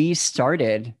 when we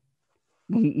started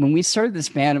this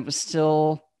band, it was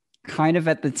still kind of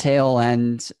at the tail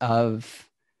end of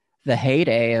the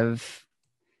heyday of,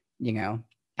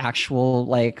 actual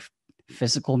like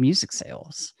physical music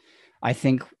sales. I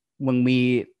think when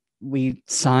we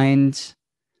signed,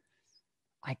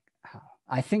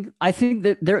 I think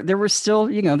that there were still,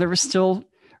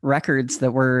 records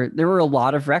there were a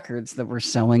lot of records that were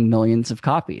selling millions of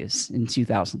copies in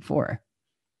 2004.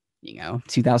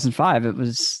 2005, it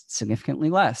was significantly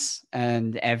less.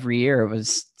 And every year it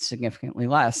was significantly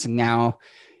less. And now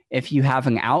if you have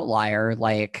an outlier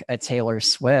like a Taylor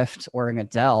Swift or an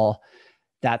Adele,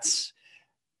 that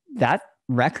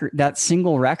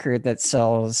single record that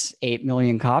sells 8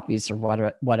 million copies or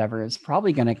whatever is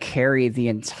probably going to carry the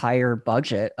entire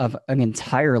budget of an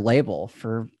entire label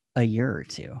for a year or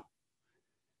two.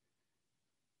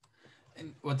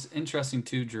 And what's interesting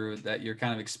too, Drew, that you're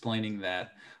kind of explaining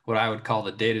that what I would call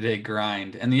the day-to-day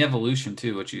grind and the evolution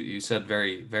too, which you said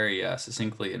very, very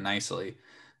succinctly and nicely.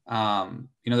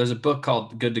 There's a book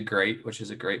called Good to Great, which is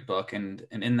a great book. And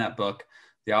in that book,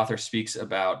 the author speaks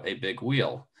about a big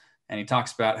wheel. And he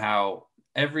talks about how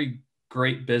every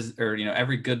great business, or,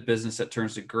 every good business that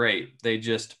turns to great, they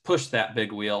just push that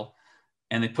big wheel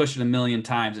and they push it a million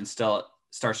times and still it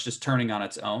starts just turning on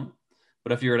its own.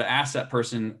 But if you were to ask that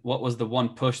person, what was the one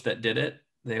push that did it?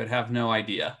 They would have no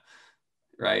idea,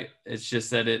 right? It's just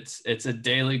that it's a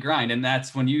daily grind. And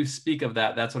that's when you speak of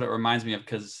that, that's what it reminds me of.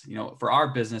 Because, for our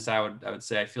business, I would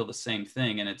say I feel the same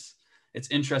thing. And it's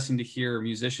interesting to hear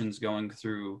musicians going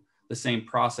through the same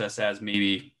process as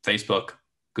maybe Facebook,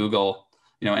 Google,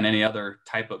 and any other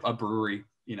type of a brewery,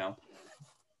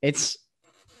 It's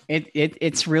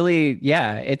really,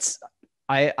 yeah,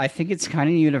 I think it's kind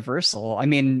of universal. I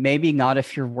mean, maybe not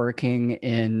if you're working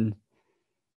in,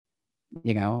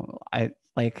 I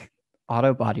like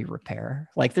auto body repair.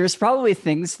 Like there's probably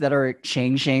things that are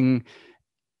changing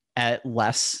at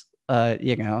less, a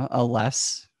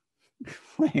less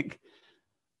like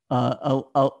a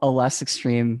less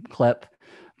extreme clip.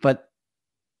 But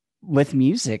with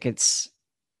music,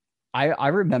 I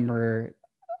remember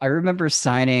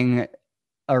signing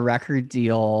a record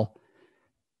deal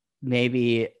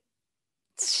maybe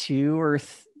 2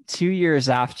 years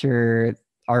after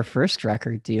our first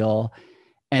record deal,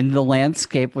 and the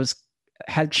landscape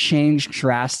had changed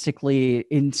drastically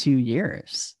in 2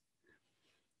 years.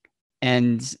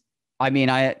 And I mean,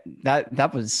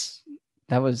 that was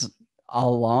a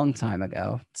long time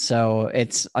ago. So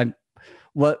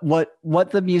what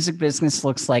the music business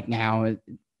looks like now, it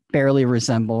barely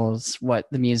resembles what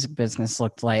the music business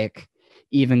looked like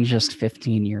even just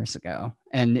 15 years ago.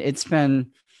 And it's been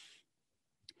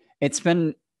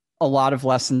a lot of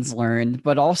lessons learned,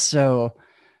 but also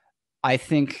I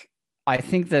think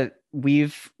that we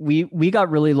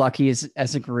got really lucky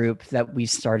as a group that we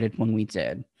started when we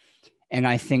did. And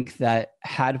I think that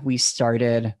had we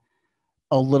started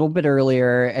a little bit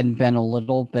earlier and been a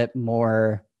little bit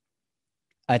more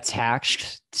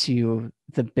attached to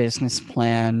the business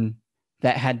plan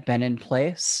that had been in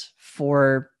place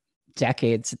for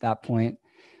decades at that point,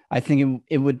 I think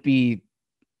it would be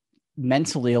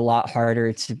mentally a lot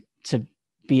harder to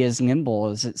be as nimble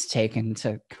as it's taken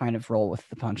to kind of roll with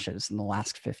the punches in the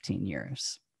last 15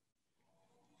 years.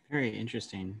 Very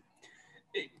interesting.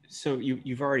 So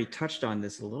you've already touched on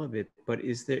this a little bit, but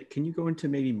can you go into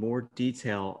maybe more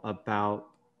detail about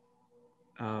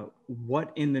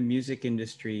what in the music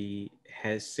industry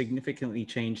has significantly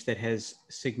changed that has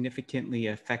significantly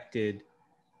affected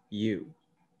you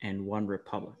and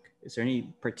OneRepublic? Is there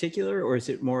any particular, or is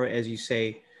it more, as you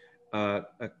say, a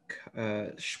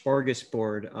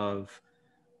smorgasbord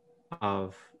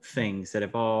of things that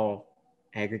have all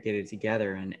aggregated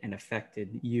together and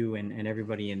affected you and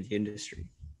everybody in the industry?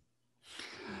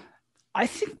 I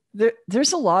think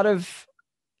there's a lot of,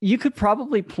 you could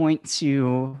probably point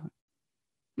to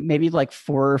maybe like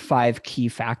 4 or 5 key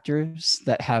factors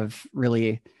that have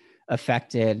really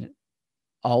affected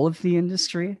all of the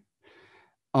industry.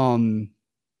 And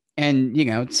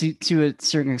to a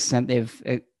certain extent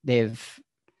they've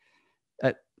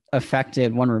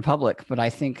affected OneRepublic, but I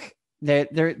think that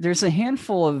there's a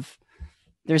handful of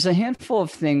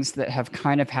things that have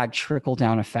kind of had trickle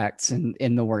down effects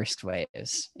in the worst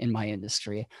ways in my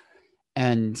industry.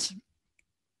 And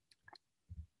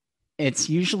it's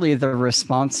usually the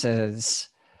responses.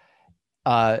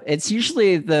 It's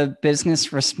usually the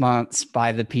business response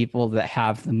by the people that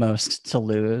have the most to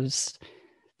lose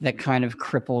that kind of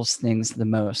cripples things the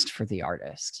most for the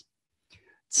artist.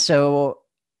 So,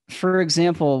 for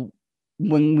example,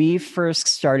 when we first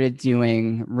started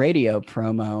doing radio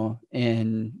promo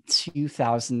in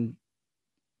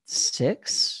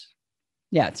 2006,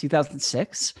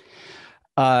 2006,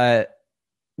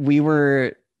 we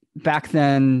were back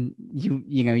then.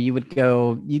 You'd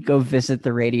go visit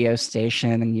the radio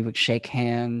station and you would shake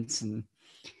hands and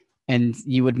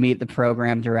you would meet the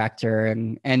program director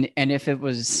and if it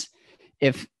was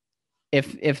if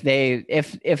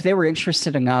they were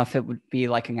interested enough, it would be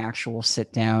like an actual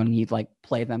sit down. You'd like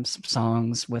play them some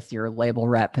songs with your label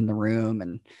rep in the room,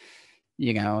 and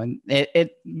and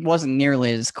it wasn't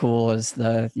nearly as cool as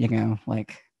the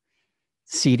like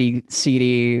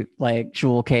CD like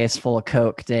jewel case full of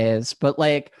Coke days, but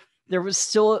like there was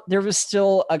still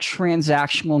a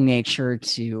transactional nature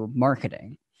to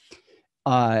marketing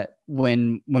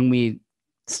when we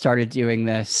started doing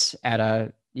this at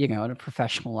a at a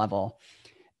professional level.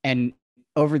 And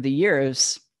over the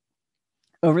years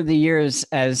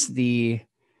as the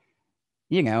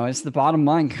bottom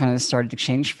line kind of started to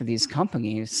change for these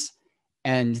companies,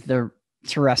 and the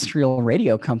terrestrial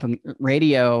radio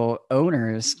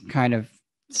owners kind of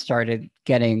started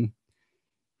getting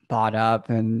bought up,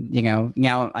 and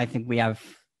now I think we have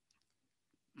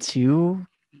two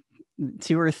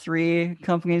or three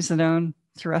companies that own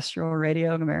terrestrial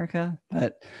radio in America.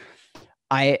 But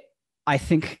I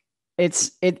think it's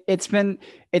been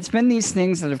these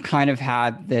things that have kind of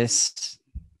had this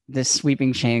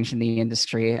sweeping change in the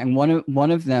industry, and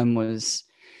one of them was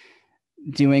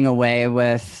doing away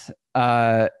with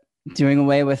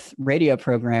radio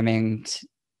programming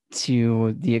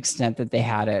to the extent that they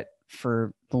had it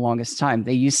for the longest time.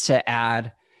 They used to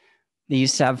have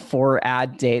 4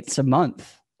 ad dates a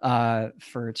month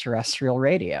for terrestrial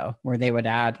radio, where they would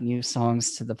add new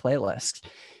songs to the playlist.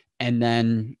 And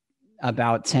then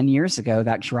about 10 years ago,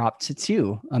 that dropped to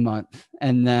 2 a month.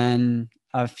 And then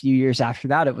a few years after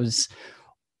that, it was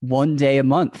 1 day a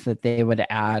month that they would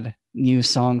add new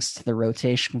songs to the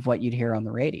rotation of what you'd hear on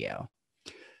the radio.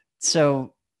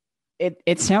 So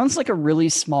it sounds like a really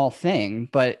small thing,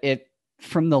 but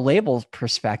from the label's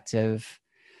perspective,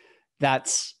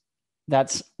 that's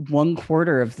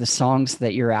 1/4 of the songs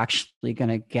that you're actually going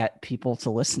to get people to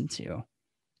listen to.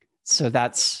 So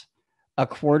that's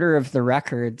 1/4 of the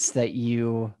records that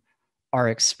you are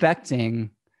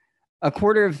expecting,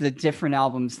 1/4 of the different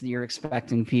albums that you're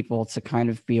expecting people to kind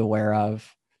of be aware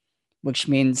of, which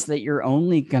means that you're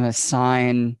only going to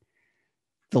sign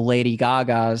the Lady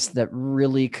Gagas that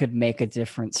really could make a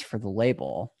difference for the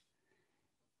label.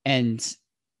 And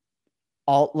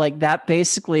all like that,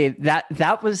 basically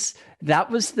that was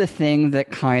the thing that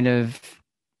kind of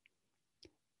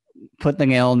put the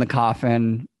nail in the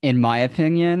coffin, in my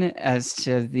opinion, as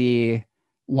to the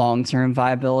long-term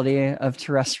viability of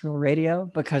terrestrial radio,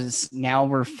 because now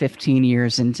we're 15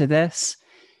 years into this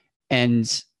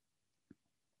and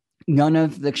all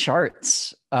of the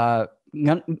charts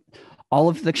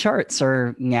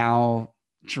are now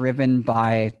driven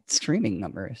by streaming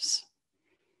numbers.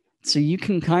 So you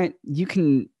can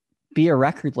be a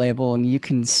record label and you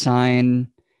can sign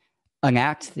an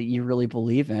act that you really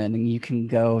believe in, and you can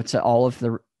go to all of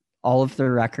the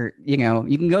record, you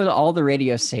can go to all the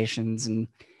radio stations and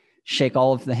shake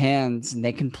all of the hands, and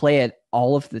they can play it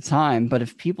all of the time. But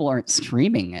if people aren't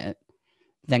streaming it,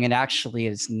 then it actually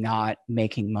is not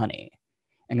making money.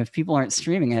 And if people aren't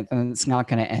streaming it, then it's not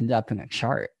going to end up in a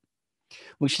chart,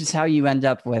 which is how you end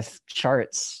up with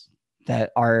charts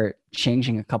that are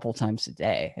changing a couple times a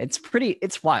day.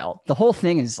 It's wild. The whole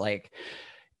thing is like,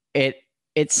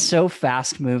 it's so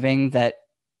fast moving that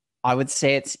I would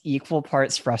say it's equal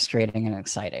parts frustrating and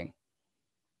exciting.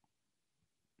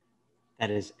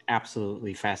 That is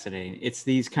absolutely fascinating. It's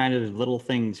these kind of little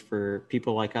things for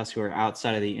people like us who are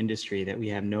outside of the industry that we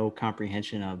have no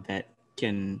comprehension of that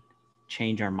can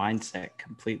change our mindset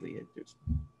completely. It just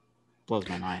blows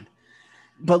my mind.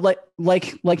 But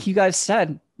like you guys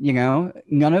said,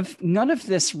 none of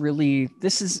this really,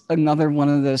 this is another one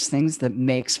of those things that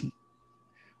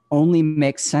only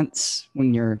makes sense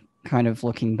when you're kind of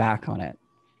looking back on it,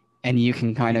 and you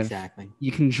can kind of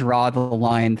you can draw the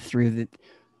line through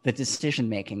the decision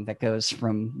making that goes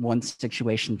from one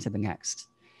situation to the next.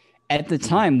 At the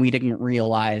time, we didn't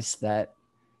realize that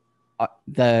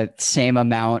the same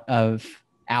amount of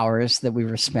hours that we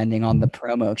were spending on the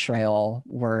promo trail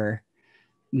were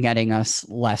getting us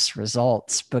less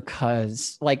results,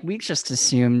 because like we just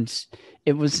assumed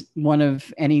it was one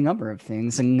of any number of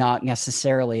things, and not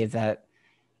necessarily that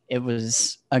it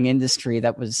was an industry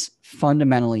that was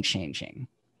fundamentally changing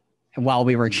while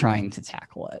we were trying to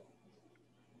tackle it.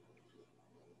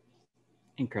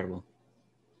 Incredible.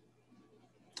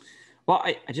 Well,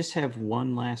 I just have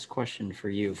one last question for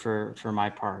you for my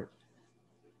part.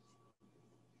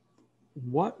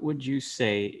 What would you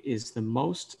say is the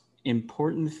most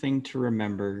important thing to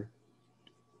remember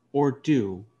or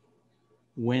do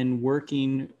when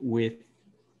working with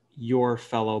your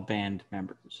fellow band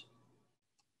members?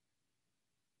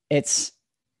 It's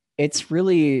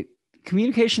really,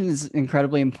 communication is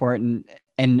incredibly important,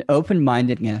 and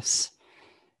open-mindedness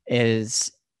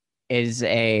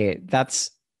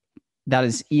that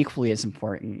is equally as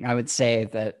important. I would say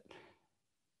that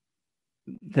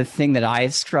the thing that I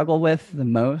struggle with the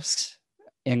most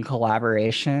in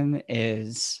collaboration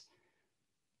is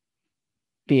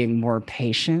being more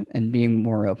patient and being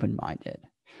more open-minded.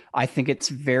 I think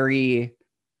it's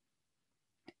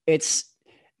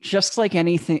just like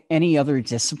any other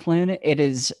discipline.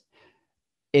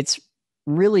 It's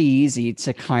really easy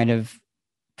to kind of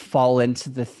fall into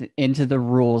the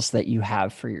rules that you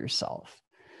have for yourself.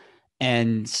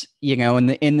 And, you know,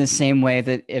 in the same way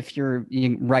that if you're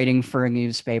writing for a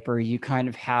newspaper, you kind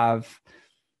of have,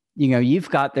 you know, you've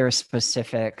got their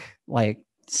specific like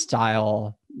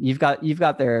style, you've got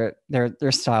their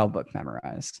style book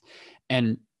memorized.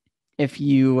 And if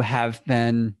you've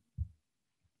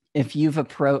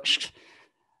approached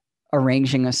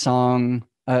arranging a song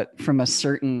from a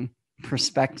certain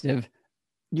perspective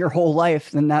your whole life,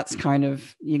 then that's kind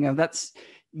of, you know,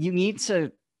 you need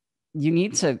to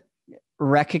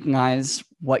recognize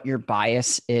what your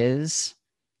bias is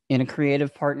in a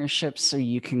creative partnership so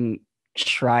you can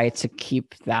try to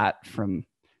keep that from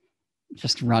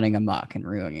just running amok and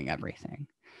ruining everything.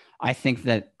 I think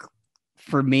that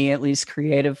for me, at least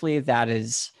creatively,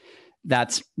 that's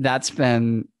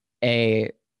been a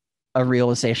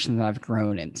realization that I've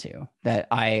grown into, that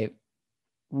I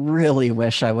really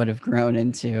wish I would have grown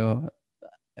into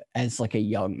as like a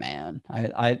young man.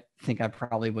 I think I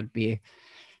probably would be,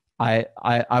 I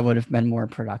would have been more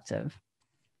productive.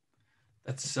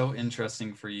 That's so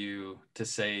interesting for you to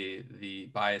say the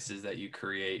biases that you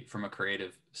create from a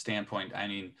creative standpoint. I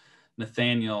mean,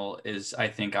 Nathaniel is, I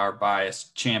think, our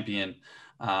bias champion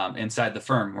inside the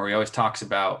firm, where he always talks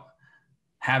about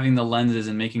having the lenses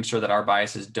and making sure that our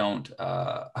biases don't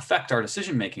affect our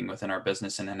decision-making within our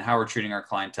business and how we're treating our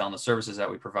clientele and the services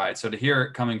that we provide. So to hear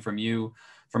it coming from you,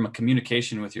 from a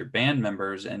communication with your band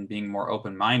members and being more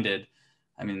open-minded,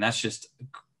 I mean, that's just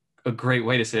a great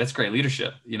way to say that's great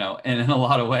leadership, you know, and in a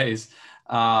lot of ways,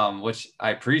 which I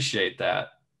appreciate that.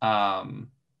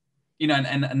 You know,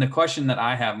 and the question that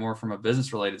I have more from a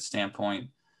business related standpoint,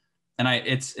 and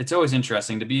it's always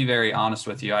interesting to be very honest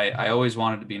with you. I always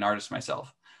wanted to be an artist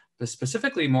myself, but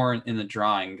specifically more in the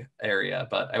drawing area,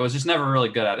 but I was just never really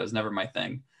good at it. It was never my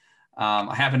thing.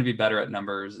 I happen to be better at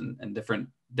numbers and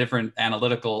different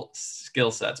analytical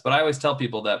skill sets, but I always tell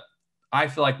people that I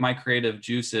feel like my creative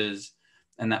juices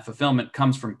and that fulfillment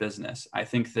comes from business. I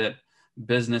think that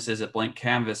business is a blank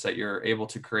canvas that you're able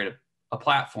to create a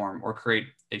platform or create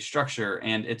a structure,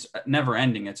 and it's never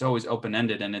ending. It's always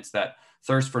open-ended, and it's that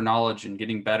thirst for knowledge and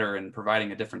getting better and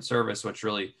providing a different service, which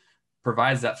really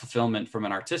provides that fulfillment from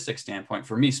an artistic standpoint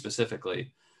for me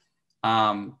specifically,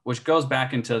 which goes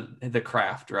back into the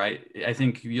craft, right? I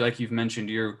think like you've mentioned,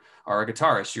 you are a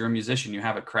guitarist, you're a musician, you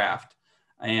have a craft.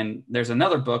 And there's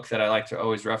another book that I like to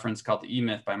always reference called The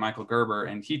E-Myth by Michael Gerber.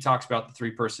 And he talks about the three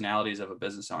personalities of a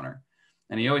business owner.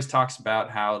 And he always talks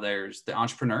about how there's the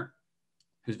entrepreneur,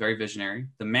 who's very visionary,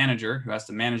 the manager who has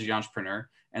to manage the entrepreneur,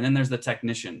 and then there's the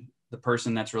technician, the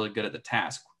person that's really good at the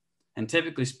task. And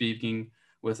typically speaking,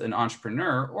 with an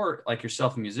entrepreneur or like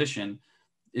yourself, a musician,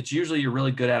 it's usually you're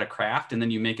really good at a craft and then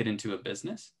you make it into a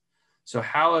business. So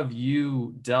how have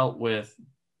you dealt with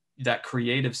that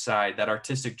creative side, that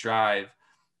artistic drive,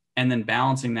 and then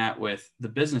balancing that with the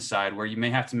business side where you may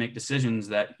have to make decisions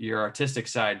that your artistic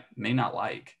side may not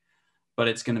like, but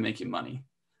it's going to make you money?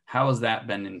 How has that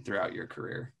been throughout your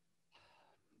career?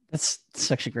 That's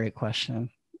such a great question.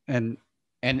 And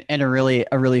a really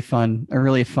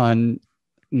fun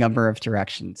number of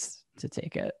directions to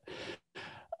take it.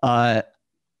 I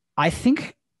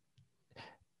think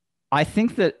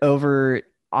that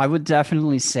I would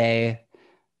definitely say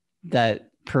that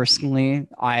personally,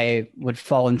 I would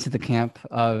fall into the camp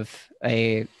of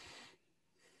a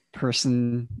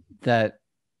person that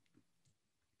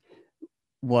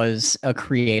was a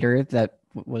creator that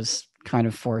was kind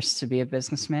of forced to be a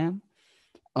businessman.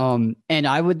 And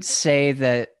I would say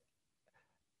that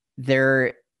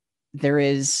there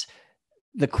is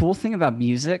the cool thing about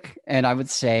music, and I would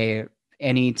say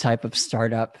any type of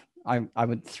startup, I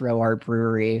would throw our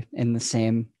brewery in the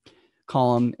same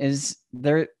column, is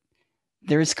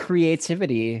there's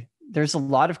creativity. There's a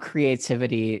lot of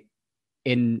creativity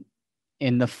in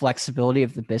the flexibility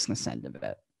of the business end of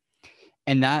it.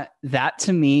 And that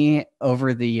to me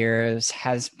over the years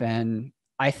has been,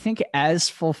 I think, as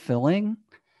fulfilling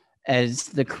as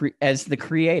the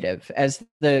creative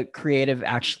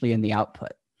actually in the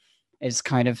output, is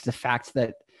kind of the fact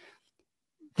that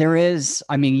there is,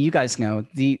 I mean, you guys know,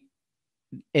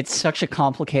 it's such a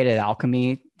complicated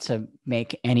alchemy to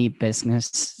make any business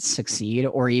succeed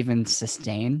or even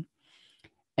sustain.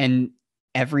 And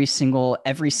every single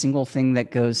thing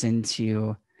that goes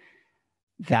into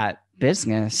that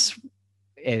business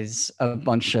is a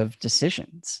bunch of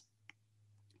decisions.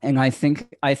 And I think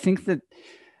that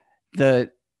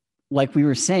like we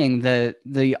were saying,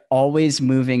 the always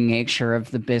moving nature of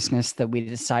the business that we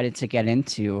decided to get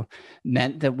into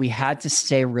meant that we had to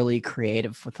stay really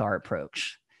creative with our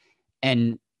approach.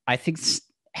 And I think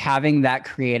having that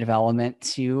creative element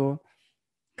to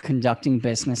conducting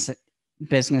business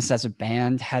as a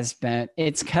band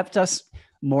it's kept us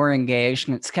more engaged,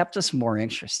 and it's kept us more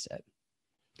interested.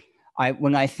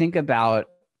 When I think about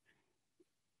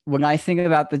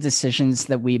the decisions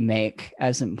that we make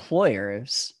as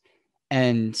employers,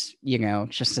 and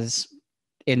just as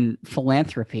in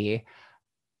philanthropy,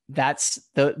 those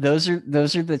are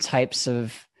the types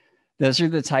of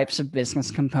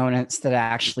business components that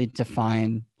actually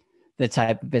define the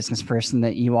type of business person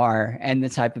that you are and the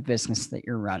type of business that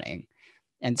you're running.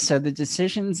 And so the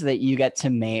decisions that you get to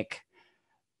make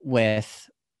with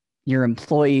your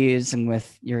employees and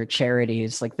with your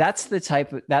charities, like that's the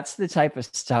type of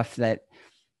stuff that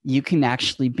you can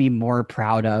actually be more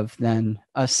proud of than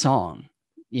a song,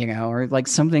 or like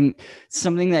something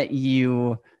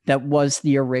that was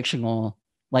the original,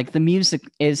 like the music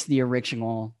is the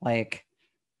original like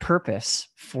purpose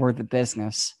for the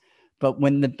business. But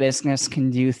when the business can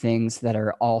do things that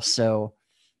are also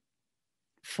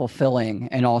fulfilling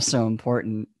and also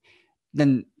important,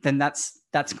 then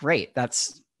that's great.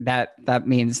 That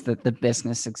means that the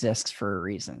business exists for a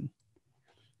reason.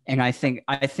 And I think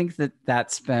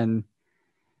that's been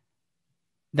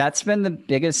the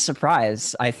biggest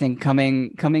surprise. I think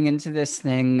coming into this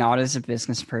thing not as a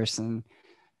business person,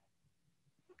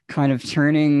 kind of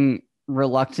turning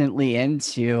reluctantly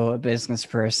into a business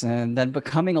person, then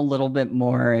becoming a little bit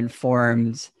more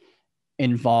informed,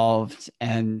 involved,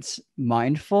 and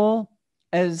mindful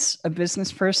as a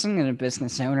business person and a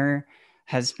business owner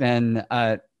has been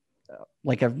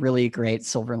like a really great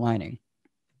silver lining.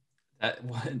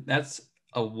 That's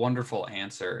a wonderful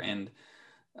answer. And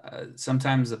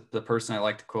sometimes the person I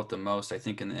like to quote the most, I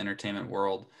think, in the entertainment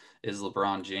world is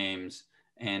LeBron James.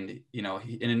 And,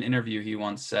 in an interview, he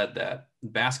once said that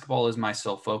basketball is my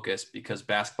sole focus because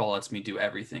basketball lets me do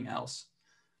everything else.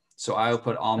 So I will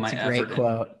put all my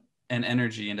effort and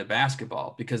energy into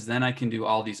basketball because then I can do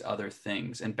all these other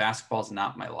things. And basketball is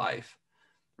not my life,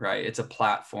 right? It's a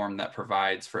platform that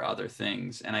provides for other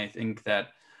things. And I think that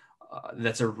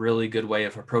that's a really good way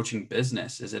of approaching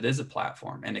business. Is it is a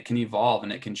platform, and it can evolve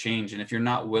and it can change. And if you're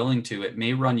not willing to, it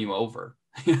may run you over.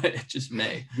 It just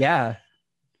may. Yeah.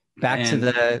 Back to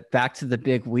the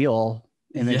big wheel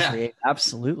imagery. Yeah.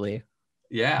 Absolutely.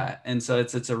 Yeah. And so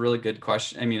it's a really good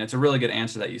question. I mean, it's a really good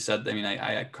answer that you said. I mean,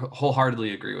 I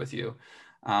wholeheartedly agree with you.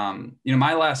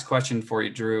 My last question for you,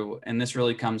 Drew, and this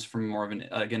really comes from more of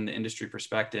the industry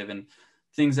perspective and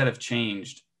things that have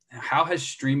changed. How has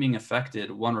streaming affected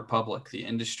OneRepublic, the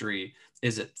industry?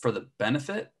 Is it for the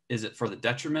benefit? Is it for the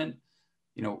detriment?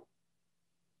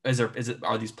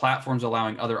 Are these platforms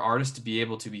allowing other artists to be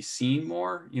able to be seen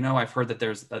more? I've heard that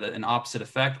there's an opposite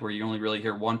effect where you only really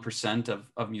hear 1%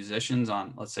 of musicians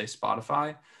on, let's say,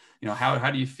 Spotify. How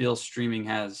do you feel streaming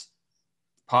has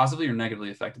positively or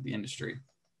negatively affected the industry?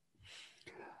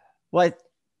 Well,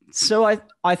 so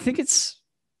I think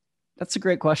that's a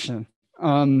great question.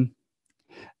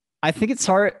 I think it's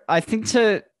hard. I think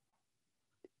to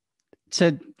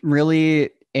really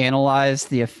analyze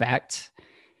the effect,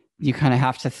 you kind of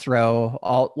have to throw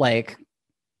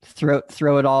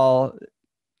it all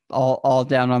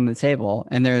down on the table.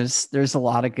 And there's a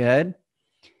lot of good,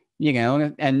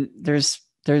 and there's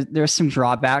some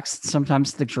drawbacks.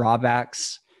 Sometimes the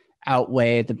drawbacks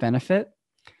outweigh the benefit.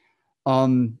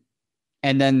 And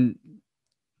then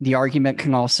the argument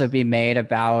can also be made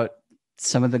about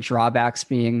some of the drawbacks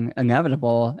being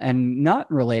inevitable and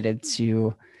not related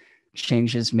to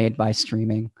changes made by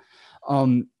streaming.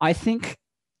 I think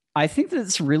that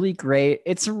it's really great.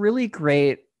 It's a really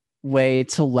great way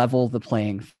to level the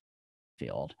playing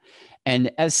field.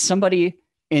 And as somebody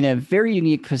in a very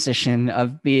unique position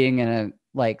of being in a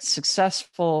like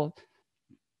successful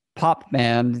pop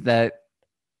band that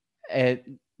it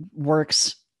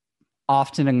works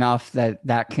often enough that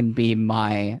that can be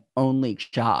my only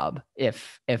job.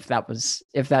 If I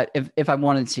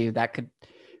wanted to, that could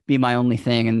be my only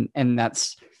thing. And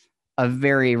that's a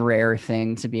very rare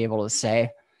thing to be able to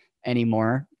say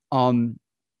anymore.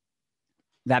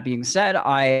 That being said,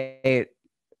 I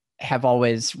have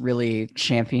always really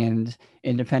championed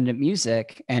independent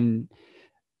music and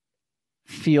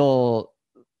feel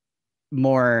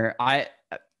more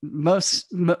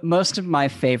most of my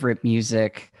favorite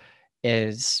music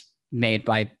is made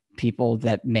by people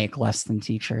that make less than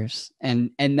teachers.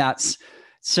 And that's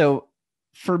so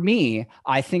for me,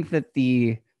 I think that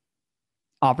the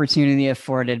opportunity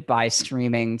afforded by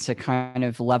streaming to kind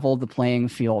of level the playing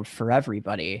field for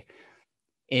everybody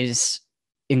is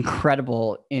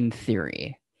incredible in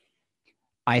theory.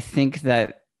 I think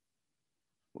that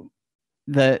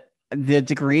the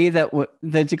degree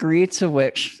to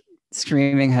which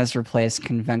streaming has replaced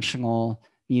conventional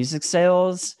music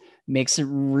sales makes it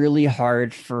really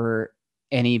hard for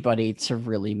anybody to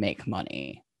really make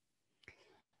money.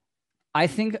 I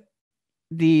think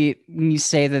when you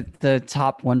say that the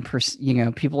top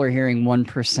 1%, people are hearing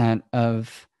 1%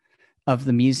 of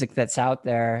the music that's out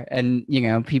there, and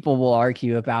people will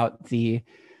argue about the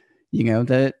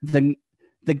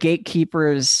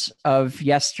gatekeepers of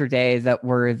yesterday that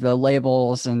were the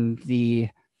labels and the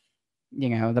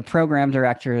program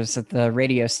directors at the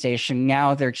radio station.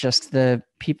 Now they're just the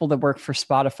people that work for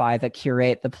Spotify that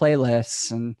curate the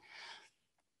playlists. And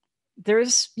there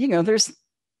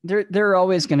are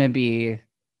always going to be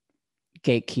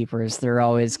gatekeepers. There are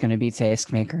always going to be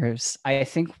tastemakers. I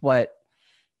think what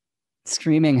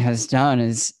streaming has done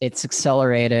is it's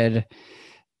accelerated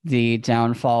the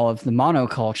downfall of the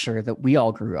monoculture that we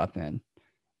all grew up in.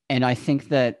 And I think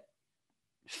that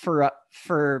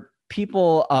for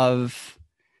people of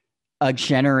a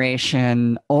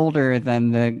generation older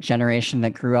than the generation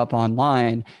that grew up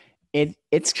online,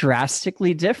 it's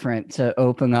drastically different to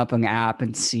open up an app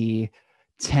and see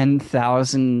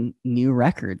 10,000 new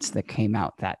records that came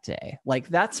out that day. Like,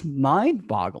 that's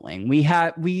mind-boggling.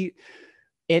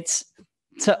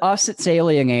 To us, it's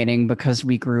alienating because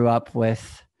we grew up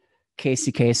with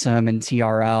Casey Kasem and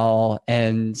TRL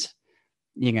and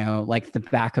like the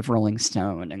back of Rolling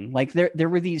Stone, and like there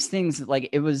were these things that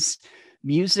like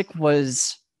music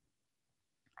was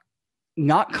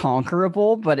not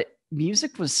conquerable, but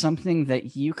music was something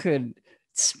that you could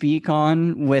speak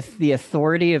on with the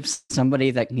authority of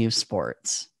somebody that knew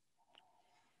sports.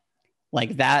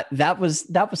 Like that was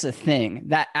a thing.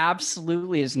 That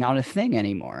absolutely is not a thing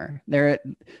anymore.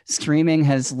 Streaming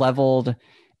has leveled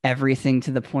everything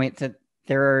to the point that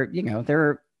there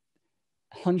are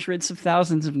hundreds of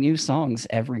thousands of new songs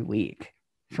every week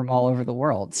from all over the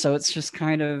world. So it's just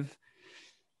kind of,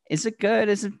 is it good?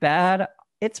 Is it bad?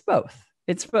 It's both.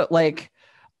 Like,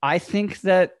 I think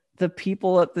that the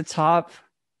people at the top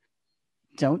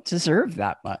don't deserve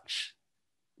that much,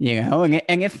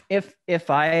 and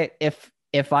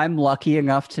if I'm lucky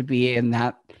enough to be in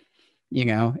that,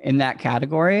 in that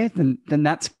category, then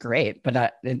that's great.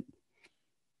 But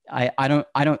I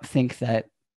don't think that,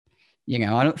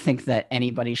 I don't think that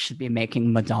anybody should be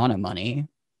making Madonna money.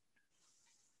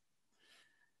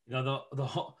 The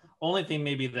only thing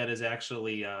maybe that is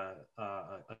actually a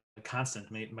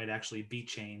constant might actually be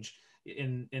change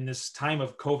in this time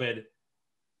of COVID.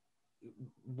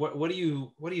 What do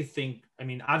you think? I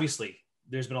mean, obviously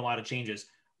there's been a lot of changes.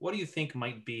 What do you think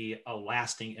might be a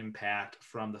lasting impact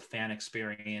from the fan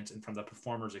experience and from the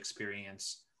performer's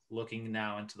experience looking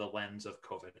now into the lens of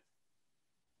COVID?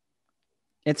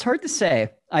 It's hard to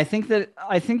say. I think that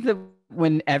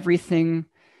when everything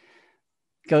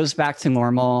goes back to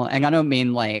normal, and I don't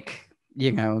mean like,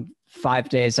 5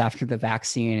 days after the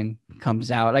vaccine comes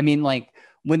out. I mean, like,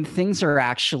 when things are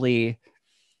actually,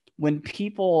 when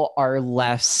people are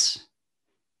less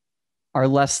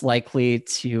likely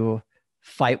to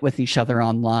fight with each other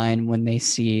online when they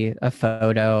see a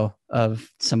photo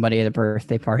of somebody at a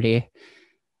birthday party,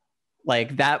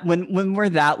 like that, when we're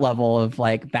that level of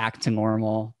like back to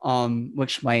normal,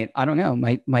 which might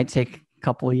take a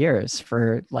couple of years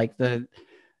for like the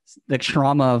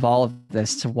trauma of all of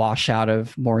this to wash out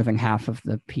of more than half of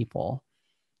the people.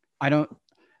 I don't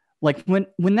like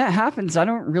when that happens. I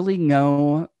don't really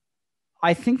know.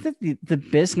 I think that the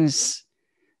business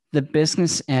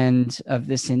end of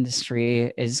this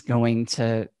industry is going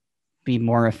to be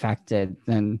more affected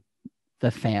than the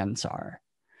fans are.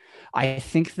 I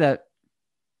think there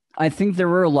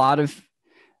were a lot of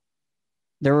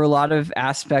there were a lot of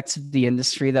aspects of the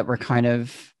industry that were kind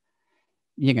of,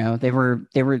 they were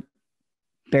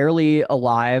barely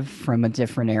alive from a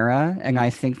different era. And I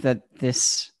think that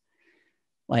this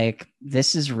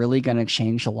is really going to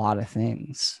change a lot of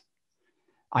things.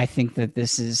 I think that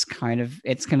this is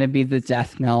it's going to be the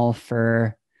death knell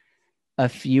for a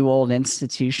few old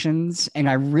institutions. And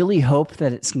I really hope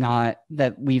that it's not,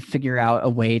 that we figure out a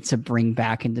way to bring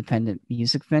back independent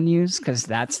music venues, because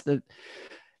that's the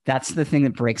thing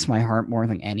that breaks my heart more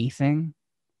than anything,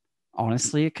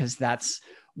 honestly, because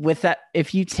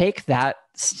if you take that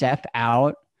step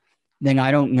out, then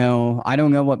I don't know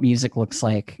what music looks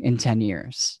like in 10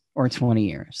 years or 20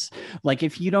 years. Like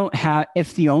if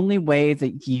the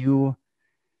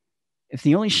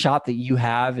only shot that you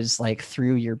have is like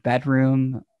through your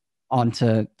bedroom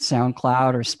onto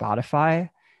SoundCloud or Spotify,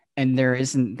 and there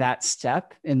isn't that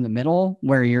step in the middle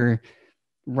where you're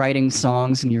writing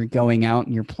songs and you're going out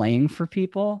and you're playing for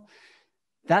people,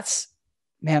 that's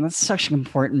such an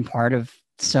important part of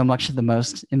so much of the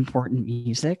most important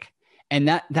music. And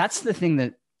that's the thing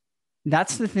that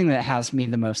has me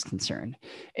the most concerned,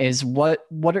 is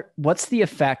what's the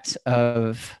effect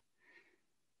of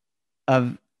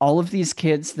all of these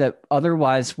kids that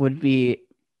otherwise would be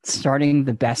starting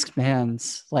the best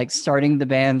bands, like starting the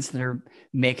bands that are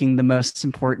making the most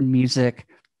important music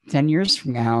 10 years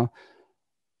from now.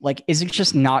 Like, is it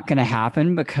just not going to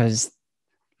happen because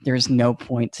there's no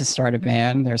point to start a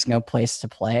band? There's no place to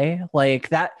play like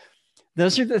that.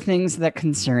 Those are the things that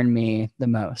concern me the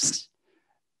most.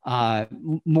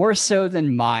 More so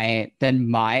than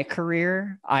my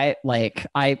career.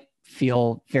 I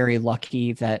feel very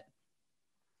lucky that,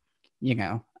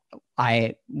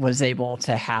 I was able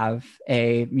to have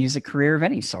a music career of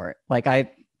any sort. Like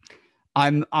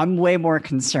I'm way more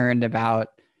concerned about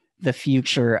the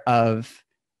future of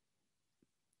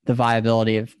the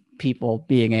viability of people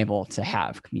being able to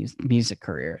have music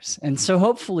careers. And so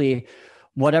hopefully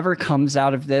whatever comes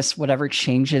out of this, whatever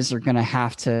changes are going to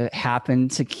have to happen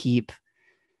to keep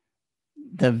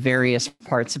the various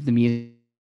parts of the music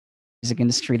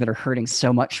industry that are hurting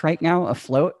so much right now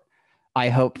afloat, I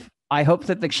hope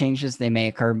that the changes they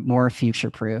make are more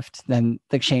future-proofed than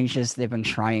the changes they've been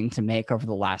trying to make over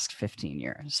the last 15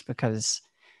 years, because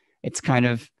it's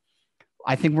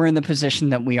I think we're in the position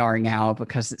that we are now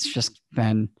because it's just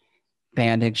been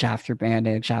bandage after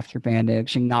bandage after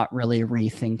bandage, and not really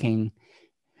rethinking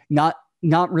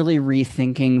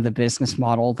the business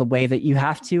model the way that you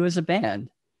have to as a band,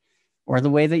 or the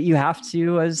way that you have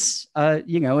to as a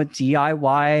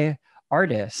DIY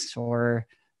artist, or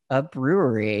a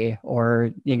brewery,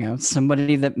 or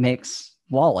somebody that makes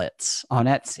wallets on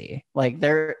Etsy. Like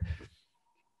they're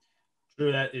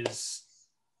true. That is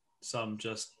some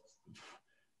just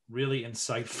really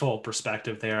insightful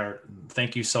perspective there.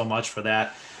 Thank you so much for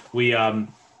that. We're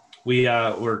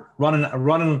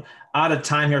running out of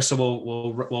time here, so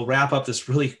we'll wrap up this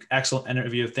really excellent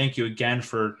interview. Thank you again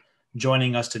for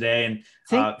joining us today, and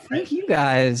thank you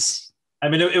guys. I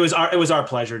mean, it was our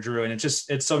pleasure, Drew, and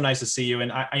it's so nice to see you.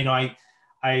 And I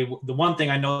the one thing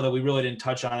I know that we really didn't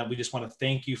touch on, that we just want to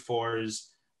thank you for is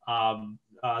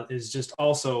just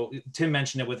also, Tim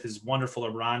mentioned it with his wonderful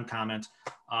Iran comment.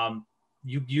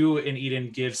 You and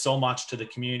Eden give so much to the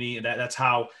community. That's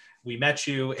how we met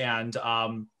you, and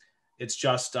it's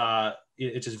just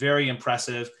very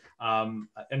impressive. I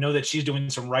know that she's doing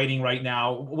some writing right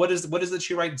now. What is it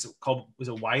she writes? Was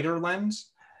it Wider Lens?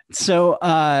 So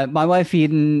my wife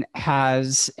Eden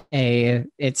has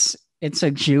it's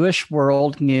a Jewish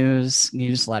World News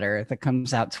newsletter that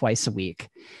comes out twice a week,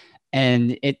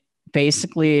 and it's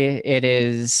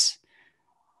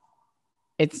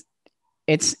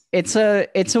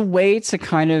a way to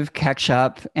kind of catch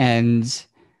up and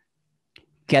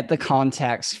get the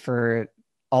context for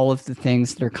all of the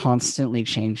things that are constantly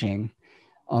changing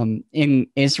in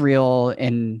Israel,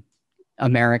 in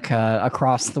America,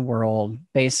 across the world.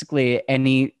 Basically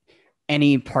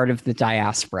any part of the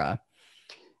diaspora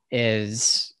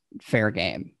is fair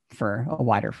game for a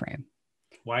wider frame.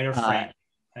 A wider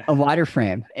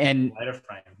frame. And wider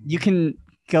frame. You can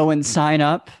go and sign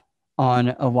up on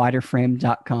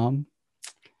awiderframe.com.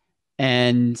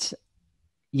 And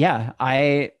yeah,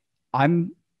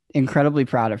 I'm incredibly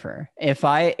proud of her. If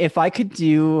I could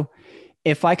do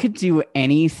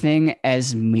anything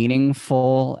as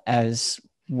meaningful as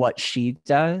what she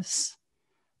does,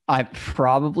 I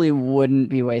probably wouldn't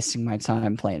be wasting my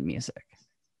time playing music.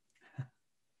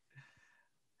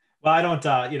 Well, I don't,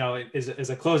 as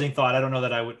a closing thought, I don't know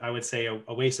that I would say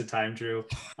a waste of time, Drew.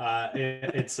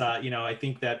 I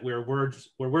think that where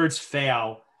words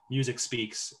fail, music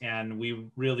speaks, and we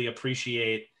really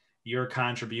appreciate your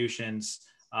contributions,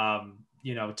 to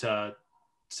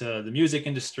the music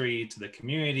industry, to the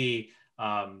community,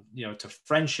 to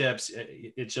friendships.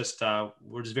 It's just,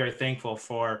 we're just very thankful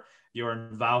for your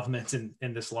involvement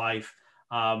in this life.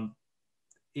 I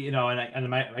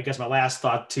guess my last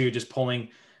thought too, just pulling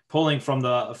from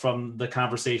the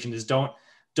conversation, is don't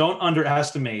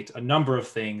underestimate a number of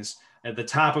things at the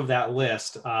top of that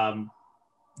list. Don't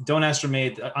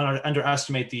underestimate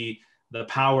the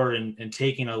power in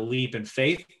taking a leap in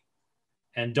faith,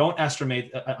 and don't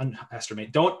underestimate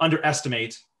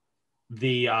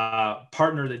the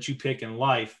partner that you pick in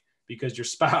life, because your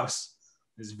spouse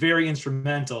is very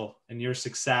instrumental in your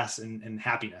success and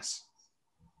happiness.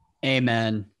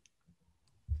 Amen.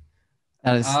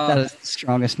 That is the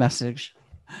strongest message.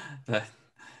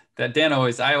 That Dan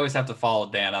I always have to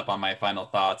follow Dan up on my final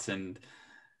thoughts, and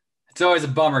it's always a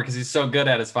bummer because he's so good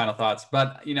at his final thoughts.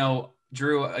 But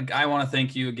Drew, I want to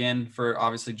thank you again for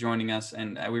obviously joining us,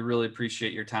 and we really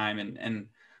appreciate your time. And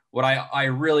what I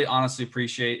really honestly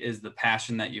appreciate is the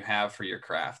passion that you have for your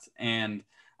craft. And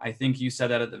I think you said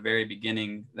that at the very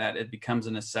beginning, that it becomes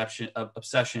an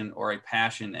obsession or a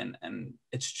passion, and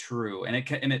it's true. And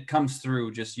it comes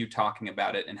through just you talking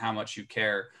about it and how much you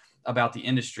care about the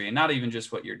industry, and not even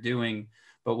just what you're doing,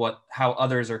 but how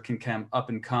others can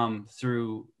come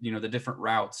through, the different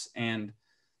routes. And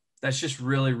that's just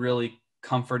really, really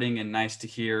comforting and nice to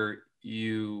hear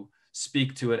you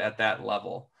speak to it at that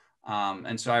level.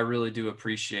 And so I really do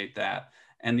appreciate that.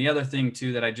 And the other thing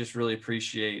too, that I just really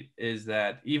appreciate is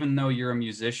that even though you're a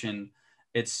musician,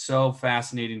 it's so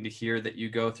fascinating to hear that you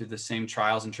go through the same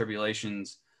trials and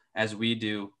tribulations as we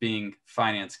do, being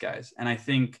finance guys. And I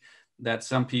think that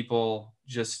some people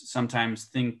just sometimes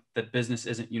think that business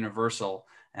isn't universal.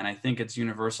 And I think it's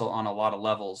universal on a lot of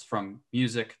levels, from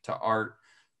music to art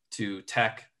to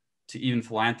tech to even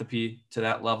philanthropy, to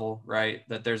that level, right?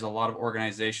 That there's a lot of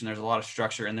organization, there's a lot of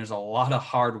structure, and there's a lot of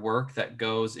hard work that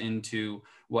goes into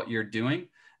what you're doing.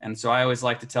 And so I always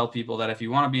like to tell people that if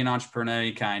you want to be an entrepreneur of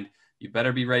any kind, you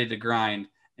better be ready to grind,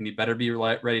 and you better be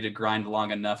ready to grind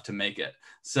long enough to make it.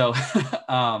 So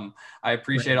I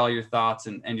appreciate all your thoughts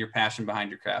and your passion behind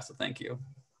your craft. So thank you.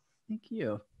 Thank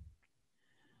you.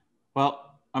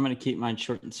 Well, I'm going to keep mine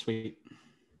short and sweet.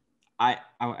 I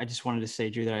just wanted to say,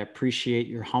 Drew, that I appreciate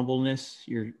your humbleness,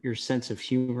 your sense of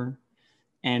humor,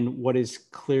 and what is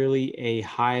clearly a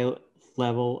high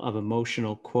level of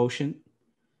emotional quotient.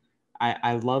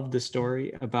 I love the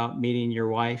story about meeting your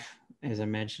wife. As I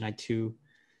mentioned, I too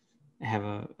have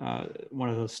one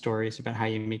of those stories about how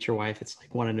you meet your wife. It's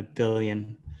like 1 in a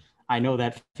billion. I know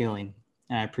that feeling,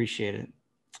 and I appreciate it.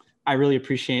 I really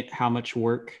appreciate how much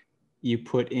work you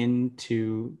put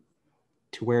into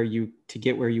to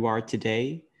get where you are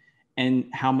today, and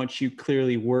how much you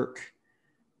clearly work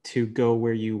to go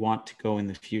where you want to go in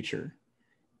the future.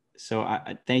 So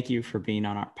I thank you for being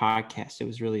on our podcast. It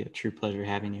was really a true pleasure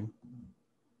having you.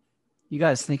 You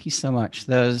guys, thank you so much.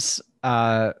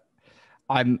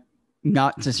 I'm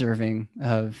not deserving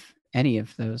of any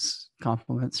of those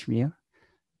compliments from you.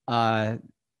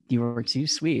 You were too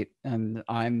sweet, and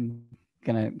I'm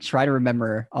gonna try to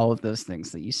remember all of those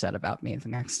things that you said about me the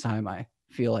next time I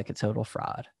feel like a total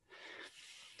fraud.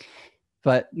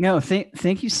 But no,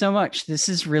 thank you so much. This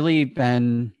has really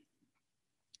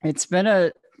it's been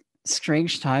a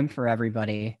strange time for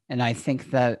everybody. And I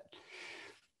think that,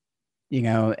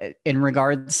 in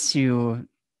regards to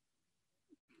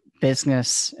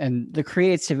business and the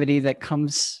creativity that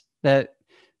comes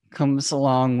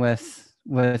along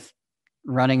with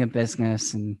running a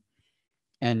business and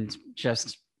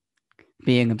just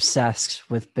being obsessed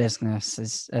with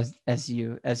business, as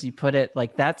you put it,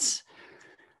 like this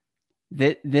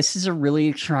is a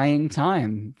really trying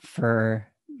time for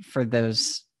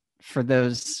those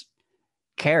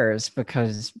cares,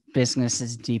 because business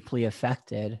is deeply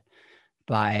affected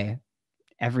by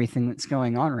everything that's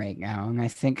going on right now. And I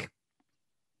think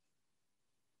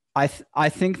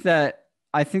that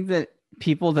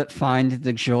people that find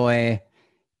the joy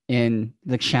in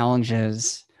the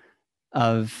challenges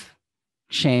of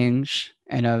change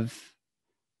and of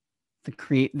the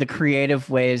creative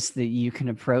ways that you can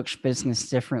approach business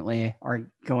differently are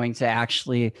going to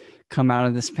actually come out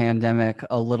of this pandemic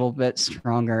a little bit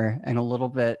stronger and a little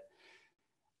bit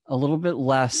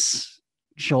less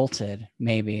jolted,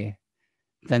 maybe,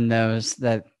 than those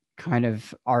that kind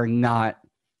of are not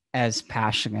as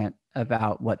passionate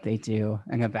about what they do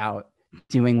and about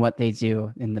doing what they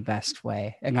do in the best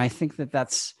way. And I think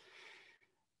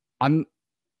I'm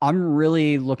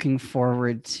really looking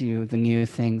forward to the new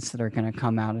things that are going to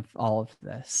come out of all of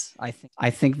this. I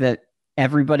think that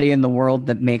everybody in the world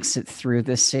that makes it through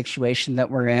this situation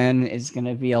that we're in is going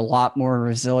to be a lot more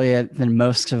resilient than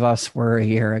most of us were a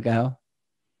year ago.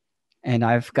 And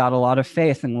I've got a lot of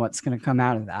faith in what's going to come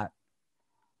out of that.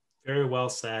 Very well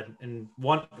said. And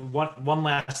one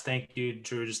last thank you,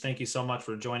 Drew. Just thank you so much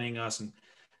for joining us, and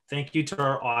thank you to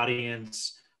our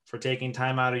audience for taking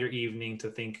time out of your evening to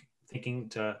think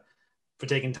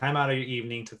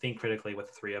critically with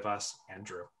the three of us and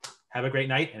Drew. Have a great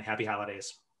night and happy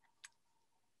holidays.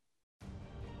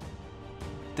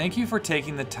 Thank you for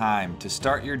taking the time to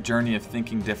start your journey of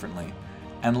thinking differently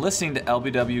and listening to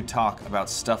LBW talk about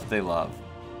stuff they love.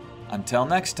 Until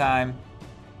next time.